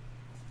out.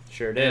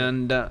 Sure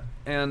did.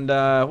 And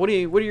what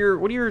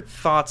are your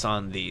thoughts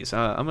on these?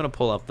 I'm gonna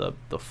pull up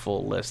the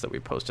full list that we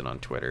posted on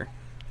Twitter.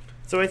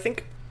 So I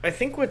think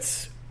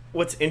what's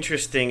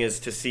interesting is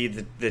to see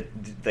the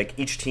like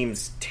each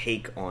team's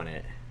take on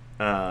it.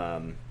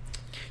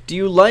 Do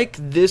you like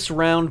this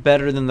round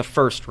better than the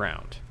first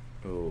round?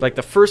 Ooh. Like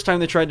the first time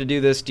they tried to do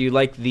this, do you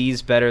like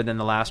these better than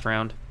the last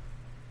round?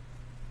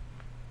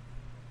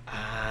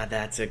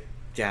 That's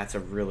a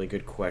really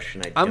good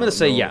question. I'm going to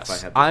say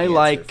yes. I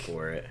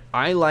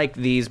like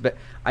these, but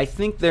I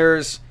think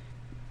there's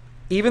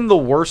even the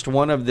worst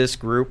one of this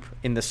group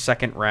in the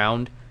second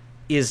round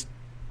is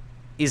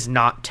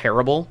not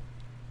terrible.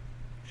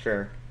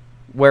 Sure.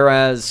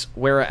 Whereas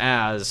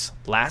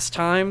last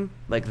time,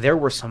 like, there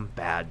were some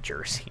bad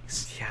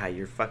jerseys. Yeah,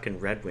 you're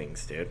fucking Red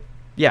Wings, dude.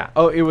 Yeah.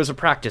 Oh, it was a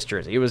practice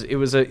jersey. It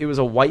was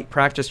a white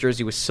practice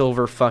jersey with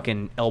silver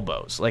fucking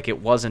elbows. Like,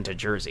 it wasn't a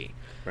jersey.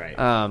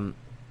 Right.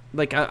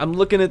 Like, I'm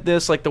looking at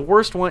this, like, the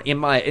worst one in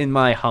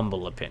my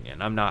humble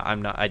opinion.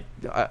 I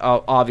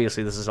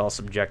obviously this is all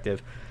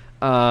subjective.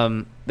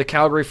 The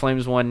Calgary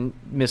Flames one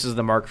misses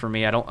the mark for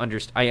me.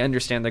 I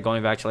understand they're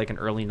going back to like an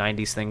early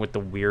 90s thing with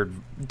the weird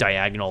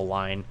diagonal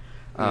line.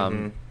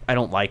 I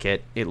don't like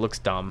it. It looks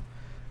dumb.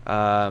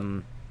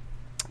 The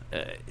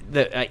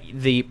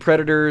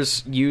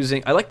Predators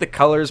I like the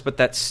colors, but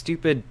that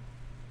stupid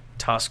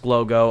Tusk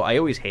logo, I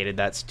always hated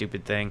that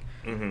stupid thing.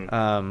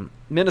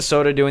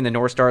 Minnesota doing the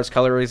North Stars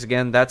colorways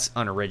again, that's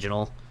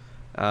unoriginal.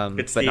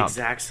 It's the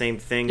exact same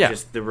thing,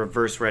 just the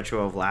reverse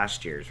retro of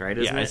last year's, right?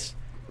 Isn't it?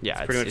 Yeah,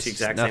 it's pretty much the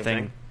exact same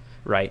thing.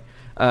 Right.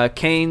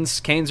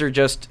 Canes are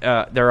just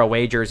their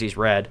away jerseys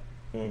red.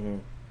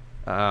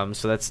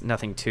 So that's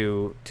nothing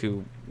too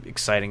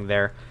exciting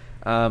there.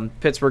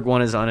 Pittsburgh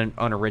one is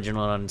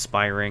unoriginal and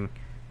uninspiring.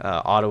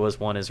 Ottawa's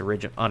one is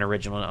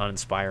unoriginal and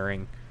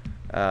uninspiring.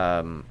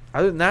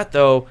 Other than that,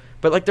 though,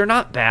 but like they're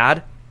not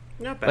bad.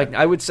 Not bad. Like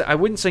I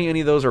wouldn't say any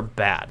of those are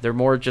bad. They're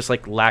more just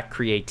like lack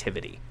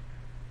creativity.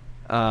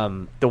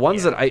 The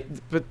ones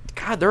but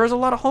God, there is a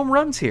lot of home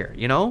runs here.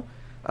 You know,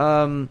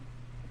 the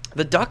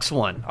Ducks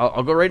one.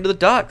 I'll go right into the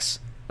Ducks.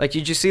 Like,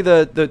 did you see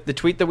the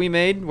tweet that we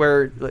made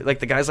where like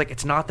the guy's like,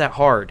 it's not that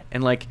hard,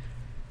 and like,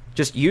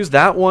 just use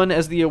that one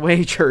as the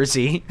away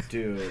jersey.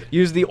 Dude.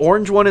 Use the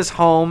orange one as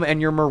home, and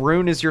your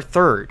maroon is your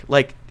third.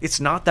 Like, it's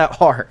not that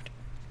hard.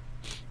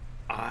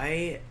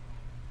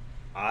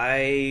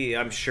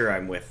 I'm sure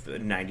I'm with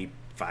 95%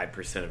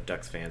 of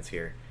Ducks fans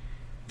here.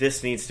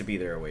 This needs to be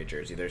their away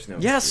jersey. There's no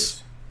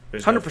excuse.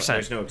 100%.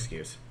 There's no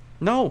excuse.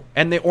 No,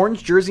 and the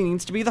orange jersey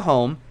needs to be the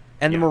home,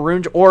 and the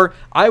maroon, or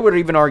I would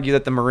even argue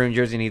that the maroon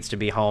jersey needs to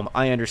be home.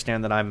 I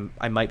understand that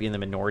I might be in the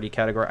minority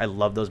category. I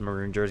love those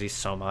maroon jerseys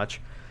so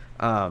much.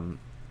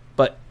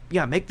 But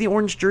yeah, make the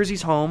orange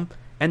jerseys home,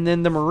 and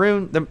then the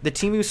maroon, the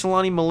Timu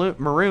Solani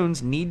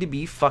maroons need to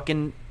be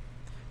fucking.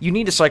 You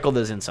need to cycle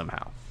those in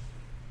somehow.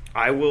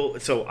 I will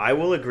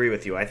agree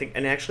with you. I think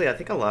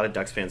a lot of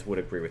Ducks fans would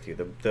agree with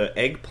you. The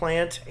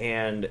eggplant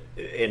and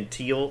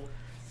teal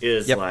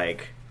is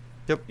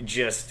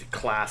just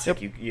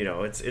classic. You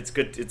know, it's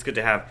good. It's good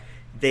to have.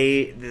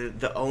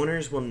 The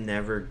owners will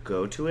never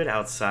go to it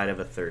outside of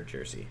a third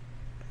jersey.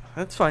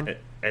 That's fine.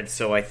 And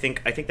so I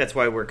think that's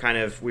why we've kind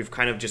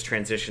of just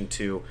transitioned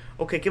to,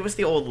 okay, give us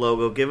the old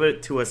logo, give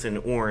it to us in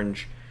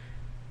orange,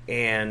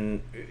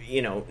 and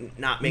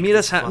not make meet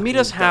us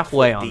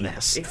halfway on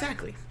this.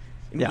 Exactly.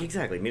 Yeah.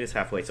 Exactly. Meet us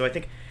halfway. So I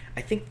think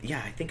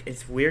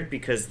it's weird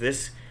because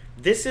this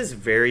is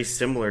very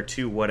similar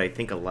to what I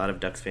think a lot of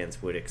Ducks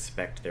fans would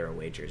expect their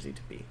away jersey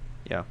to be.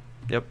 Yeah.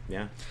 Yep.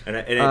 Yeah. And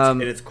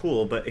it's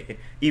cool, but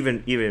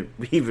even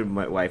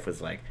my wife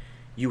was like,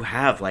 you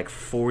have like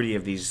 40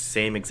 of these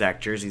same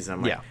exact jerseys.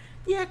 I'm like,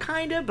 yeah,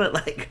 kind of, but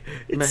like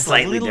it's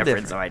slightly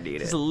different, so I need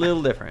it. It's a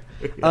little different.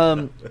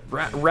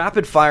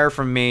 Rapid fire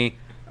from me.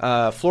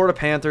 Florida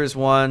Panthers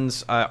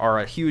ones are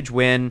a huge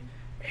win.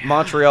 Yeah.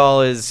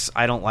 Montreal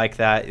I don't like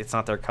that. It's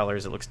not their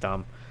colors. It looks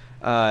dumb.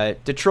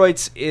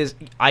 Detroit's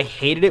I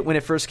hated it when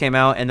it first came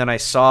out, and then I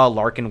saw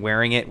Larkin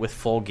wearing it with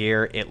full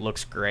gear. It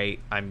looks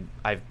great.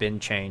 I've been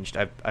changed.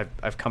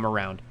 I've come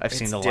around. I've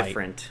seen the light. It's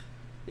different.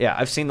 Yeah,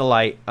 I've seen the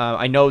light.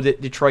 I know that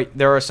Detroit.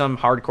 There are some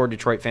hardcore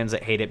Detroit fans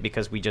that hate it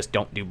because we just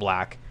don't do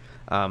black.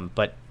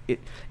 But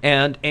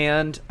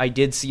I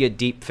did see a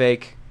deep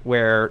fake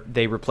where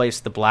they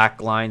replaced the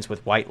black lines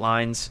with white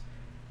lines.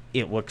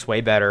 It looks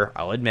way better,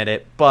 I'll admit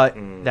it. But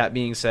that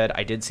being said,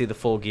 I did see the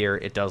full gear.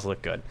 It does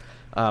look good.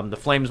 The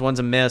Flames one's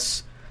a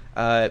miss.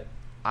 I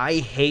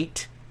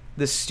hate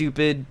the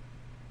stupid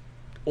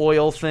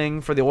oil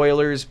thing for the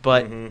Oilers,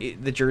 but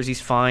the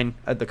jersey's fine.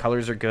 The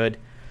colors are good.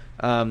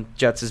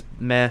 Jets is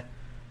meh.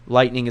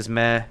 Lightning is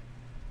meh.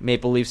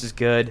 Maple Leafs is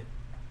good.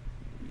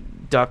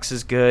 Ducks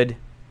is good.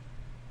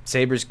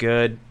 Sabres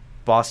good.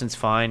 Boston's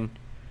fine.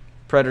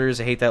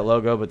 Predators, I hate that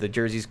logo, but the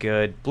jersey's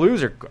good.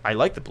 Blues are. I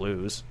like the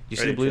Blues. You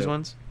see the Blues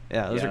ones?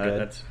 Yeah, those are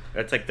good.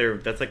 That's like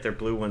their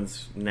blue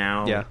ones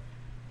now. Yeah,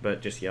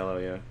 but just yellow.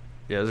 Yeah.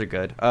 Yeah, those are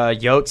good.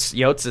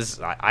 Yotes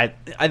is. I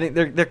think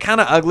they're kind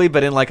of ugly,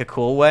 but in like a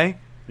cool way.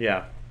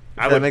 Yeah,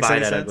 I would buy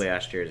that ugly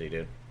ass jersey,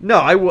 dude. No,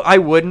 I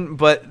wouldn't,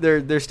 but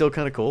they're still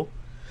kind of cool.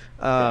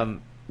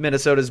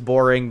 Minnesota's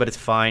boring, but it's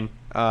fine.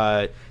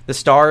 The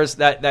Stars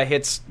that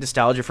hits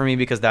nostalgia for me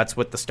because that's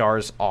what the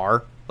Stars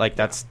are. Like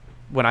that's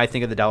when I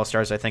think of the Dallas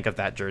Stars, I think of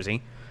that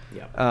jersey.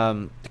 Yeah.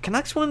 The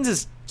Canucks ones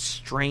is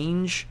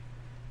strange.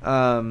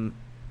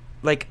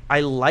 Like I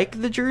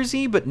like the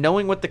jersey, but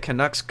knowing what the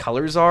Canucks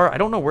colors are, I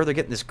don't know where they're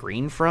getting this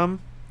green from.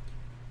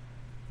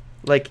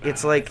 Like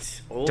it's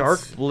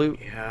dark blue.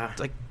 Yeah.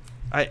 Like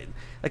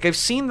I've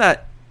seen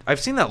that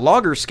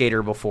Lager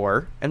skater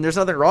before, and there's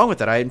nothing wrong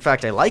with it. In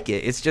fact I like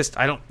it. It's just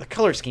the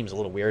color scheme's a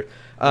little weird.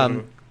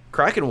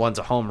 Kraken one's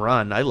a home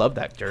run. I love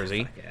that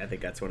jersey. Yeah, I think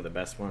that's one of the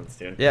best ones,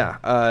 dude.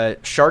 Yeah.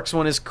 Sharks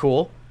one is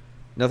cool.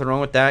 Nothing wrong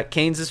with that.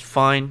 Canes is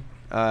fine.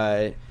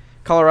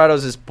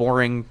 Colorado's is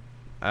boring.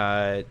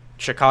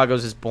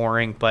 Chicago's is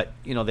boring, but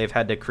they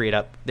had to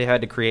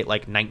create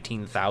like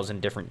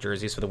 19,000 different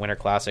jerseys for the Winter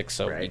Classic,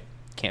 so you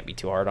can't be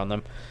too hard on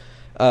them.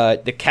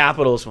 The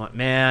Capitals one,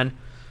 man.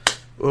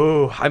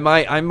 Ooh, I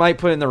might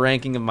put in the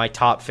ranking of my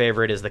top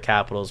favorite is the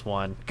Capitals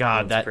one.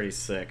 God, that's pretty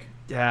sick.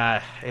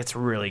 Yeah, it's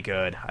really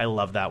good. I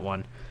love that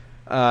one.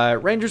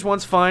 Rangers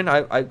one's fine.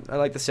 I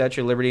like the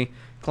Statue of Liberty.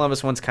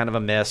 Columbus one's kind of a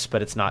miss,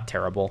 but it's not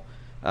terrible.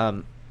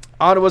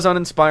 Ottawa's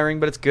uninspiring,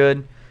 but it's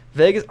good.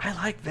 Vegas, I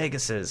like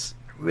Vegas's.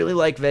 I really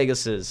like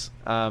Vegas's.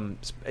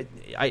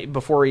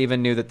 Before I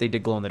even knew that they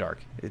did glow in the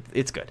dark.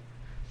 It's good.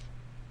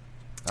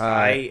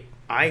 I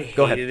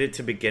hated it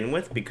to begin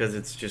with because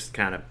it's just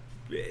kind of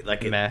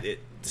like it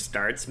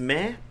starts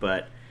meh,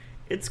 but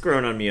it's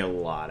grown on me a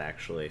lot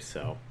actually.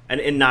 So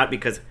and not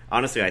because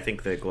honestly I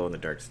think the glow in the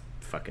dark's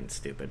fucking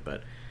stupid,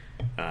 but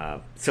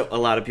so a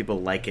lot of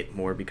people like it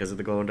more because of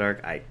the glow in the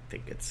dark. I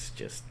think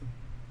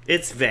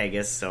it's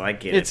Vegas, so I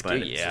get it,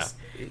 but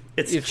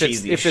it's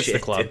cheesy it fits shit, the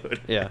club.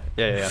 Dude.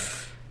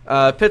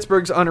 Yeah.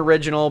 Pittsburgh's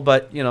unoriginal,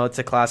 but it's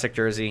a classic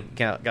jersey.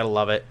 Gotta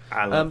love it.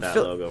 I love that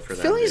logo for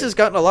them. Phillies has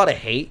gotten a lot of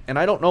hate, and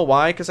I don't know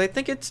why, because I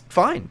think it's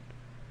fine.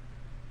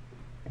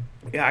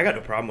 Yeah, I got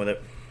no problem with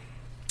it.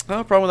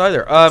 No problem with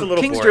either. It's a little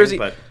Kings boring, jersey,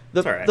 but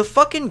it's all right. The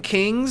fucking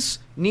Kings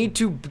need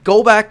to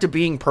go back to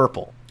being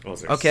purple.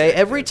 Okay, sick,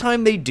 every dude.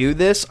 time they do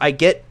this, I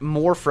get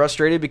more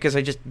frustrated because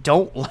I just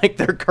don't like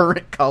their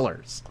current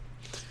colors.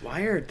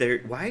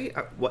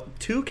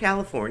 Two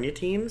California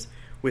teams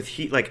with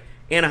like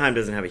Anaheim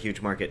doesn't have a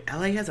huge market.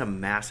 LA has a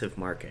massive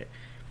market.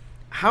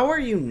 How are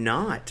you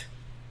not?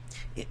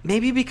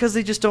 Maybe because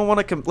they just don't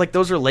want to like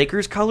those are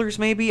Lakers colors.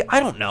 Maybe I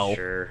don't know.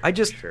 Sure.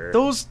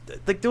 Those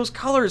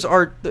colors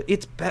are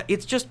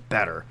it's just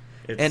better.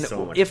 It's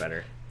so much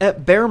better.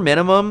 At bare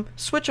minimum,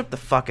 switch up the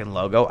fucking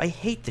logo. I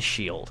hate the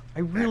shield. I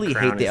really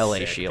hate the LA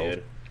sick, shield.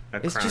 Dude.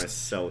 That crown is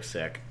so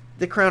sick.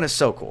 The crown is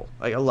so cool.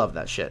 I love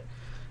that shit.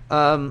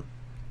 The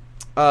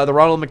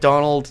Ronald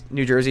McDonald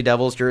New Jersey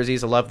Devils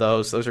jerseys, I love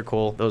those. Those are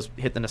cool. Those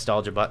hit the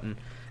nostalgia button.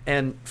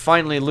 And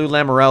finally, Lou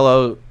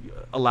Lamoriello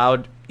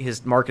allowed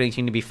his marketing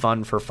team to be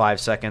fun for 5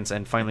 seconds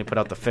and finally put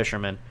out the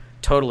Fisherman.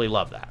 Totally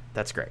love that.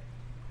 That's great.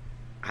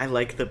 I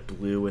like the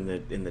blue in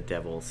the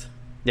Devils.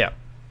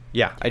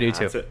 Yeah, I do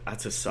too.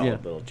 That's a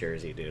solid little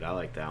jersey, dude. I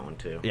like that one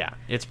too. Yeah,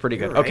 it's pretty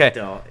good. You're right, okay.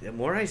 Though, the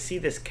more I see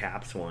this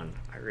Caps one,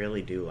 I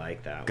really do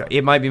like that one.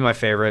 It might be my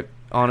favorite.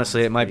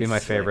 Honestly, it might be my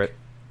slick. favorite.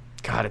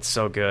 God, it's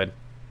so good.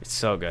 It's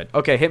so good.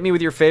 Okay, hit me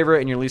with your favorite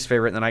and your least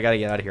favorite, and then I gotta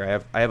get out of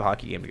here. I have a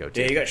hockey game to go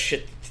to. Yeah, you got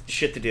shit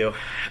to do.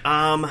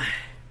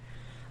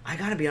 I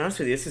gotta be honest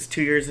with you. This is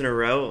 2 years in a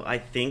row. I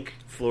think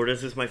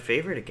Florida's is my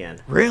favorite again.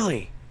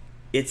 Really?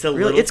 It's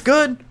it's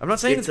good. I'm not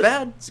saying it's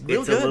bad. It's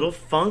real good. A little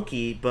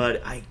funky,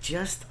 but I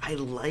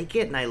like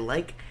it, and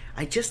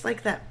I just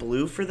like that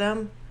blue for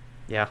them.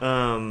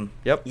 Yeah.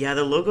 Yep. Yeah,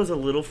 the logo's a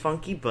little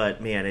funky, but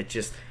man,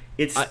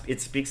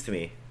 it speaks to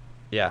me.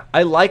 Yeah,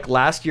 I like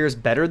last year's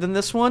better than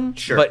this one.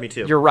 Sure, but me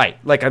too. You're right.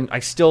 Like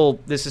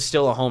this is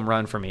still a home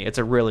run for me. It's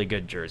a really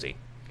good jersey.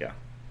 Yeah.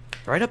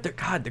 Right up there.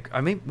 God,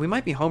 we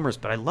might be homers,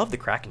 but I love the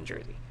Kraken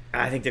jersey.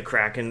 I think the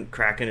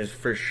Kraken is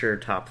for sure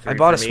top 3. I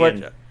bought a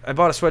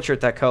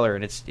sweatshirt that color,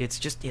 and it's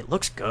just it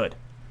looks good.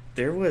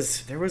 There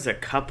was a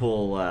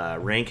couple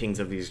rankings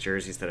of these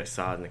jerseys that I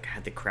saw, and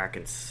had the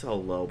Kraken so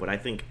low, but I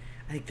think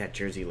that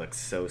jersey looks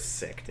so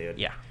sick, dude.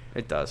 Yeah,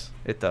 it does.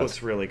 It does.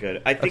 Looks really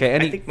good.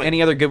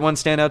 Any other good ones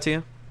stand out to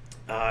you?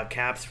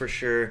 Caps for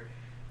sure.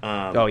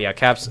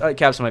 Caps.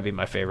 Caps might be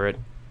my favorite.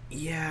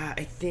 Yeah,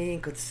 I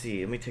think. Let's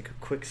see. Let me take a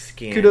quick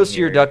scan. Kudos to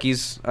here. your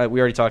Duckies. We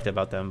already talked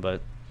about them,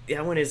 but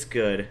That one is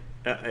good.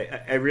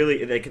 I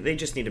really they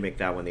just need to make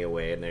that one the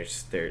away, and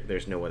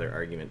there's no other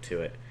argument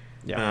to it.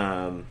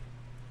 yeah.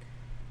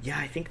 Yeah,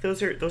 I think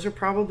those are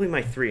probably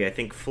my three. I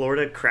think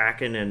Florida,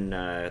 Kraken, and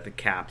the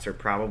Caps are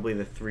probably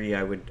the three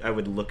I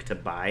would look to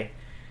buy.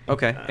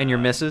 Okay, and your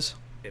misses?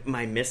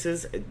 My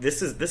misses.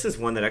 This is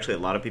one that actually a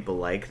lot of people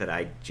like that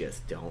I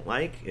just don't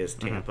like. Is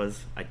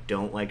Tampa's. I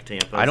don't like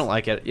Tampa's. I don't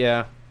like it.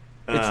 Yeah.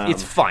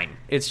 It's fine.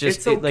 It's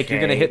just it's like you're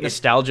okay. gonna hit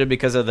nostalgia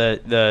because of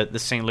the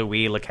St.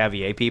 Louis Le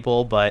Cavier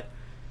people, but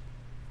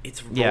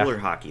It's roller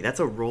hockey.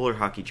 That's a roller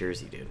hockey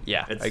jersey, dude.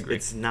 Yeah, I agree.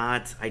 It's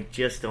not. I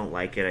just don't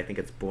like it. I think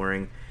it's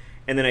boring.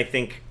 And then I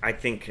think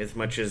as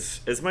much as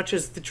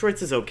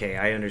Detroit's is okay.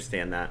 I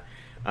understand that.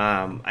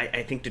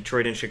 I think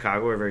Detroit and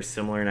Chicago are very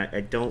similar, and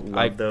I don't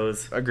love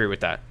those. agree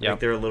with that. Yeah. Like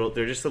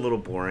they're just a little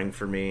boring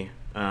for me.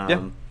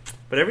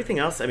 But everything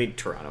else, I mean,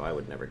 Toronto. I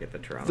would never get the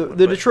Toronto.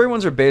 The Detroit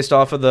ones are based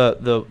off of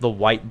the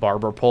white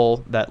barber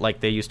pole that like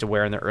they used to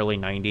wear in the early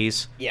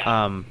 '90s.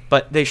 Yeah.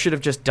 But they should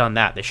have just done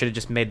that. They should have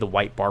just made the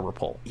white barber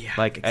pole. Yeah,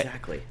 like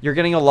exactly. You're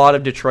getting a lot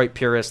of Detroit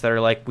purists that are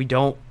like, we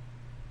don't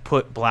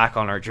put black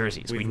on our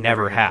jerseys. We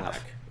never had have.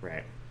 black.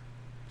 Right.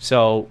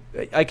 So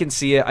I can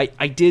see it.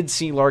 I did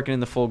see Larkin in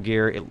the full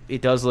gear.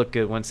 It does look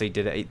good once they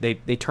did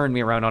it. They turned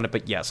me around on it,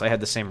 but yes, I had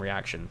the same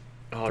reaction.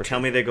 Oh, tell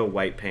me they go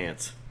white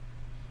pants.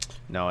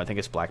 No, I think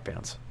it's black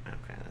pants.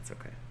 Okay, that's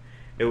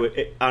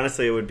okay.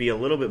 Honestly, it would be a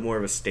little bit more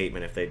of a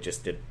statement if they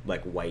just did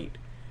like white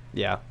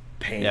Yeah.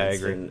 pants Yeah, I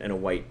agree. and a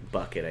white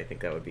bucket. I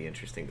think that would be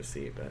interesting to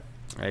see. But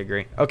I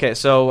agree. Okay,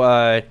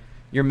 so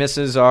your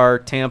misses are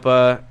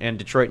Tampa and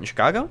Detroit and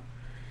Chicago?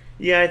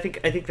 yeah, I think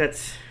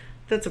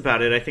that's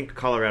about it. I think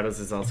Colorado's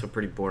is also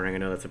pretty boring. I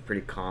know that's a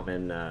pretty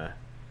common. I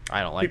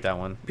don't like that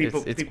one.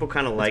 People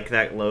kind of like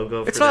that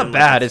logo. It's for not them,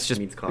 bad. like, It's just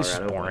means it's just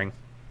Colorado, but boring.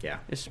 Yeah,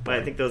 It's but I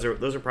boring. think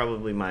those are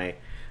probably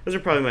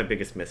my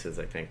biggest misses.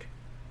 I think.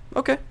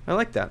 Okay, I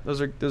like that.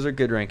 Those are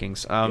good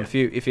rankings. Yeah.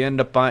 If you end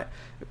up buying,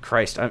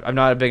 Christ, I'm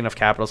not a big enough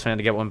Capitals fan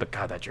to get one, but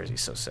God, that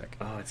jersey's so sick.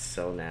 Oh, it's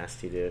so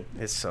nasty, dude.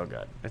 It's so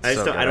good. It's I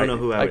so good. don't know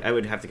who I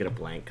would have to get a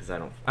blank because I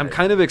don't. I'm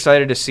kind of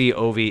excited to see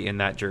Ovi in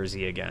that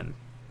jersey again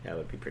That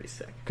would be pretty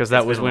sick. because that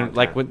It's was been a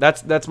long time.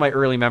 that's my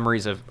early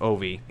memories of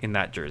Ovi in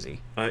that jersey.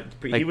 But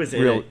like, he was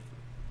in real- it.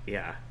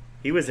 Yeah,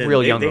 he was in.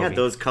 real young They had Ovi.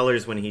 those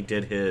colors when he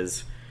did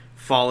his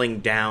falling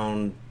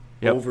down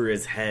Yep. over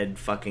his head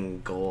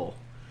fucking goal.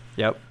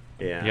 Yep.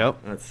 Yeah.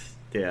 Yep.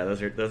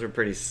 Those are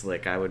pretty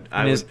slick. I would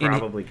his-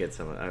 probably get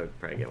some. I would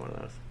probably get one of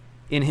those.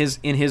 In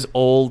his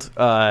old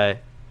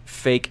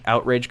fake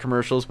outrage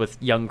commercials with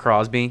young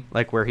Crosby,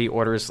 like where he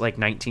orders like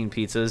 19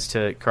 pizzas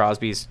to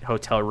Crosby's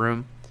hotel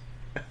room.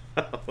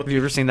 Have you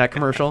ever seen that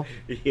commercial?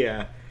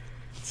 Yeah.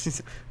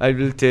 I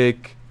will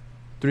take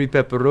 3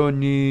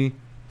 pepperoni,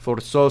 4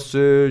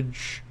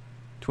 sausage,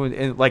 20,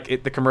 and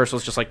like the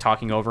commercial's just like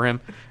talking over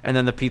him, and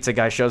then the pizza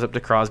guy shows up to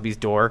Crosby's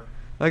door.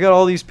 I got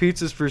all these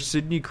pizzas for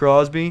Sidney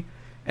Crosby,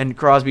 and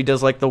Crosby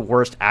does like the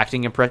worst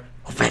acting impression.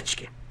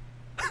 Ovechkin.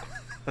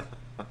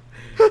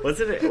 Was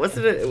it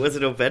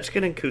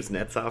Ovechkin and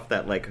Kuznetsov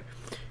that like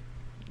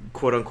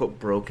quote unquote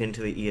broke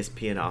into the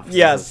ESPN offices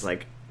Yes. as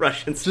like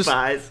Russian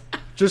spies?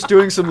 Just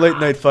doing some late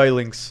night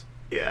filings.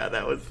 Yeah,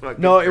 that was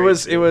fucking. No,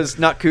 crazy. it was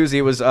not Kuzi.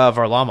 It was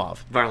Varlamov.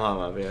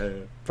 Varlamov.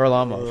 Yeah.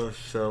 Varlamov. Oh,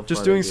 so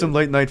Just funny, doing dude. some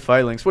late night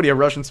filings. What are you, a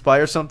Russian spy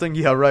or something?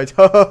 Yeah, right.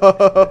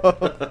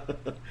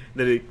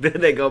 Then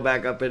they go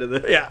back up into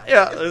the.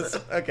 yeah.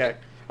 Okay.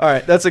 All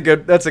right, that's a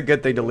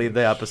good thing to leave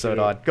the episode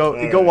on.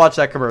 Go watch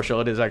that commercial.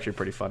 It is actually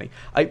pretty funny.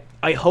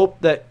 I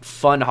hope that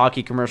fun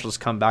hockey commercials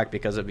come back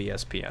because of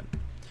ESPN.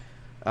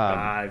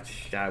 I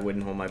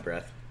wouldn't hold my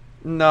breath.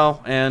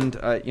 No, and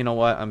you know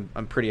what?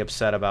 I'm pretty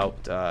upset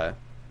about.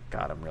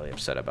 God, I'm really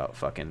upset about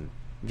fucking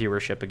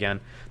viewership again.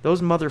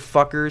 Those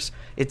motherfuckers.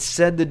 It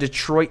said the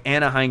Detroit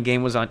Anaheim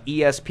game was on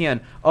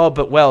ESPN. Oh,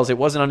 but Wells, it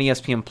wasn't on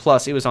ESPN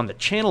Plus. It was on the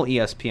channel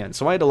ESPN.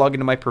 So I had to log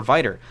into my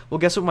provider. Well,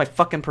 guess what my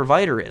fucking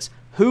provider is?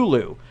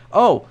 Hulu.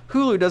 Oh,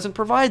 Hulu doesn't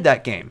provide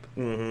that game.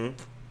 Mm-hmm.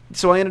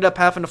 So I ended up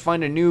having to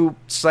find a new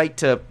site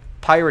to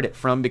pirate it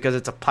from because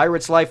it's a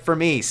pirate's life for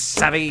me.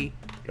 Savvy.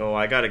 Oh,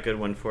 I got a good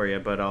one for you,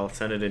 but I'll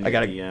send it in your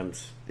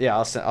DMs. Yeah,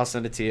 I'll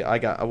send it to you.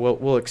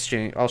 We'll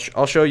exchange.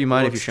 I'll show you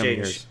mine if you show me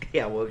yours.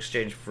 Yeah, we'll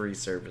exchange free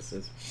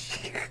services.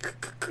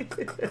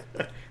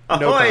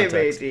 No Ahoy,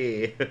 context.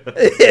 matey!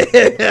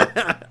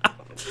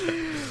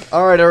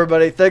 All right,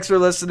 everybody. Thanks for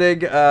listening.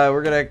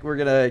 We're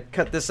gonna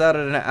cut this out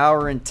at an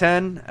hour and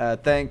 10.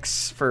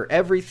 Thanks for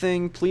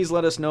everything. Please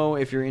let us know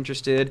if you're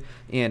interested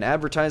in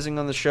advertising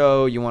on the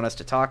show. You want us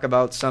to talk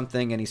about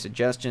something? Any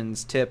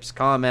suggestions, tips,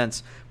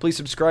 comments? Please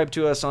subscribe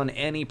to us on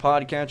any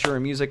podcatcher or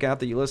music app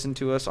that you listen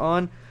to us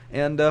on,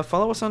 and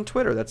follow us on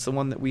Twitter. That's the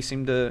one that we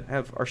seem to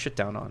have our shit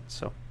down on,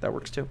 so that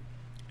works too.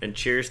 And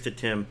cheers to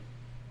Tim.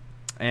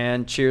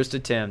 And cheers to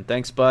Tim.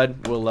 Thanks,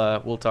 bud.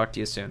 We'll talk to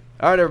you soon.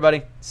 All right,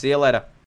 everybody. See you later.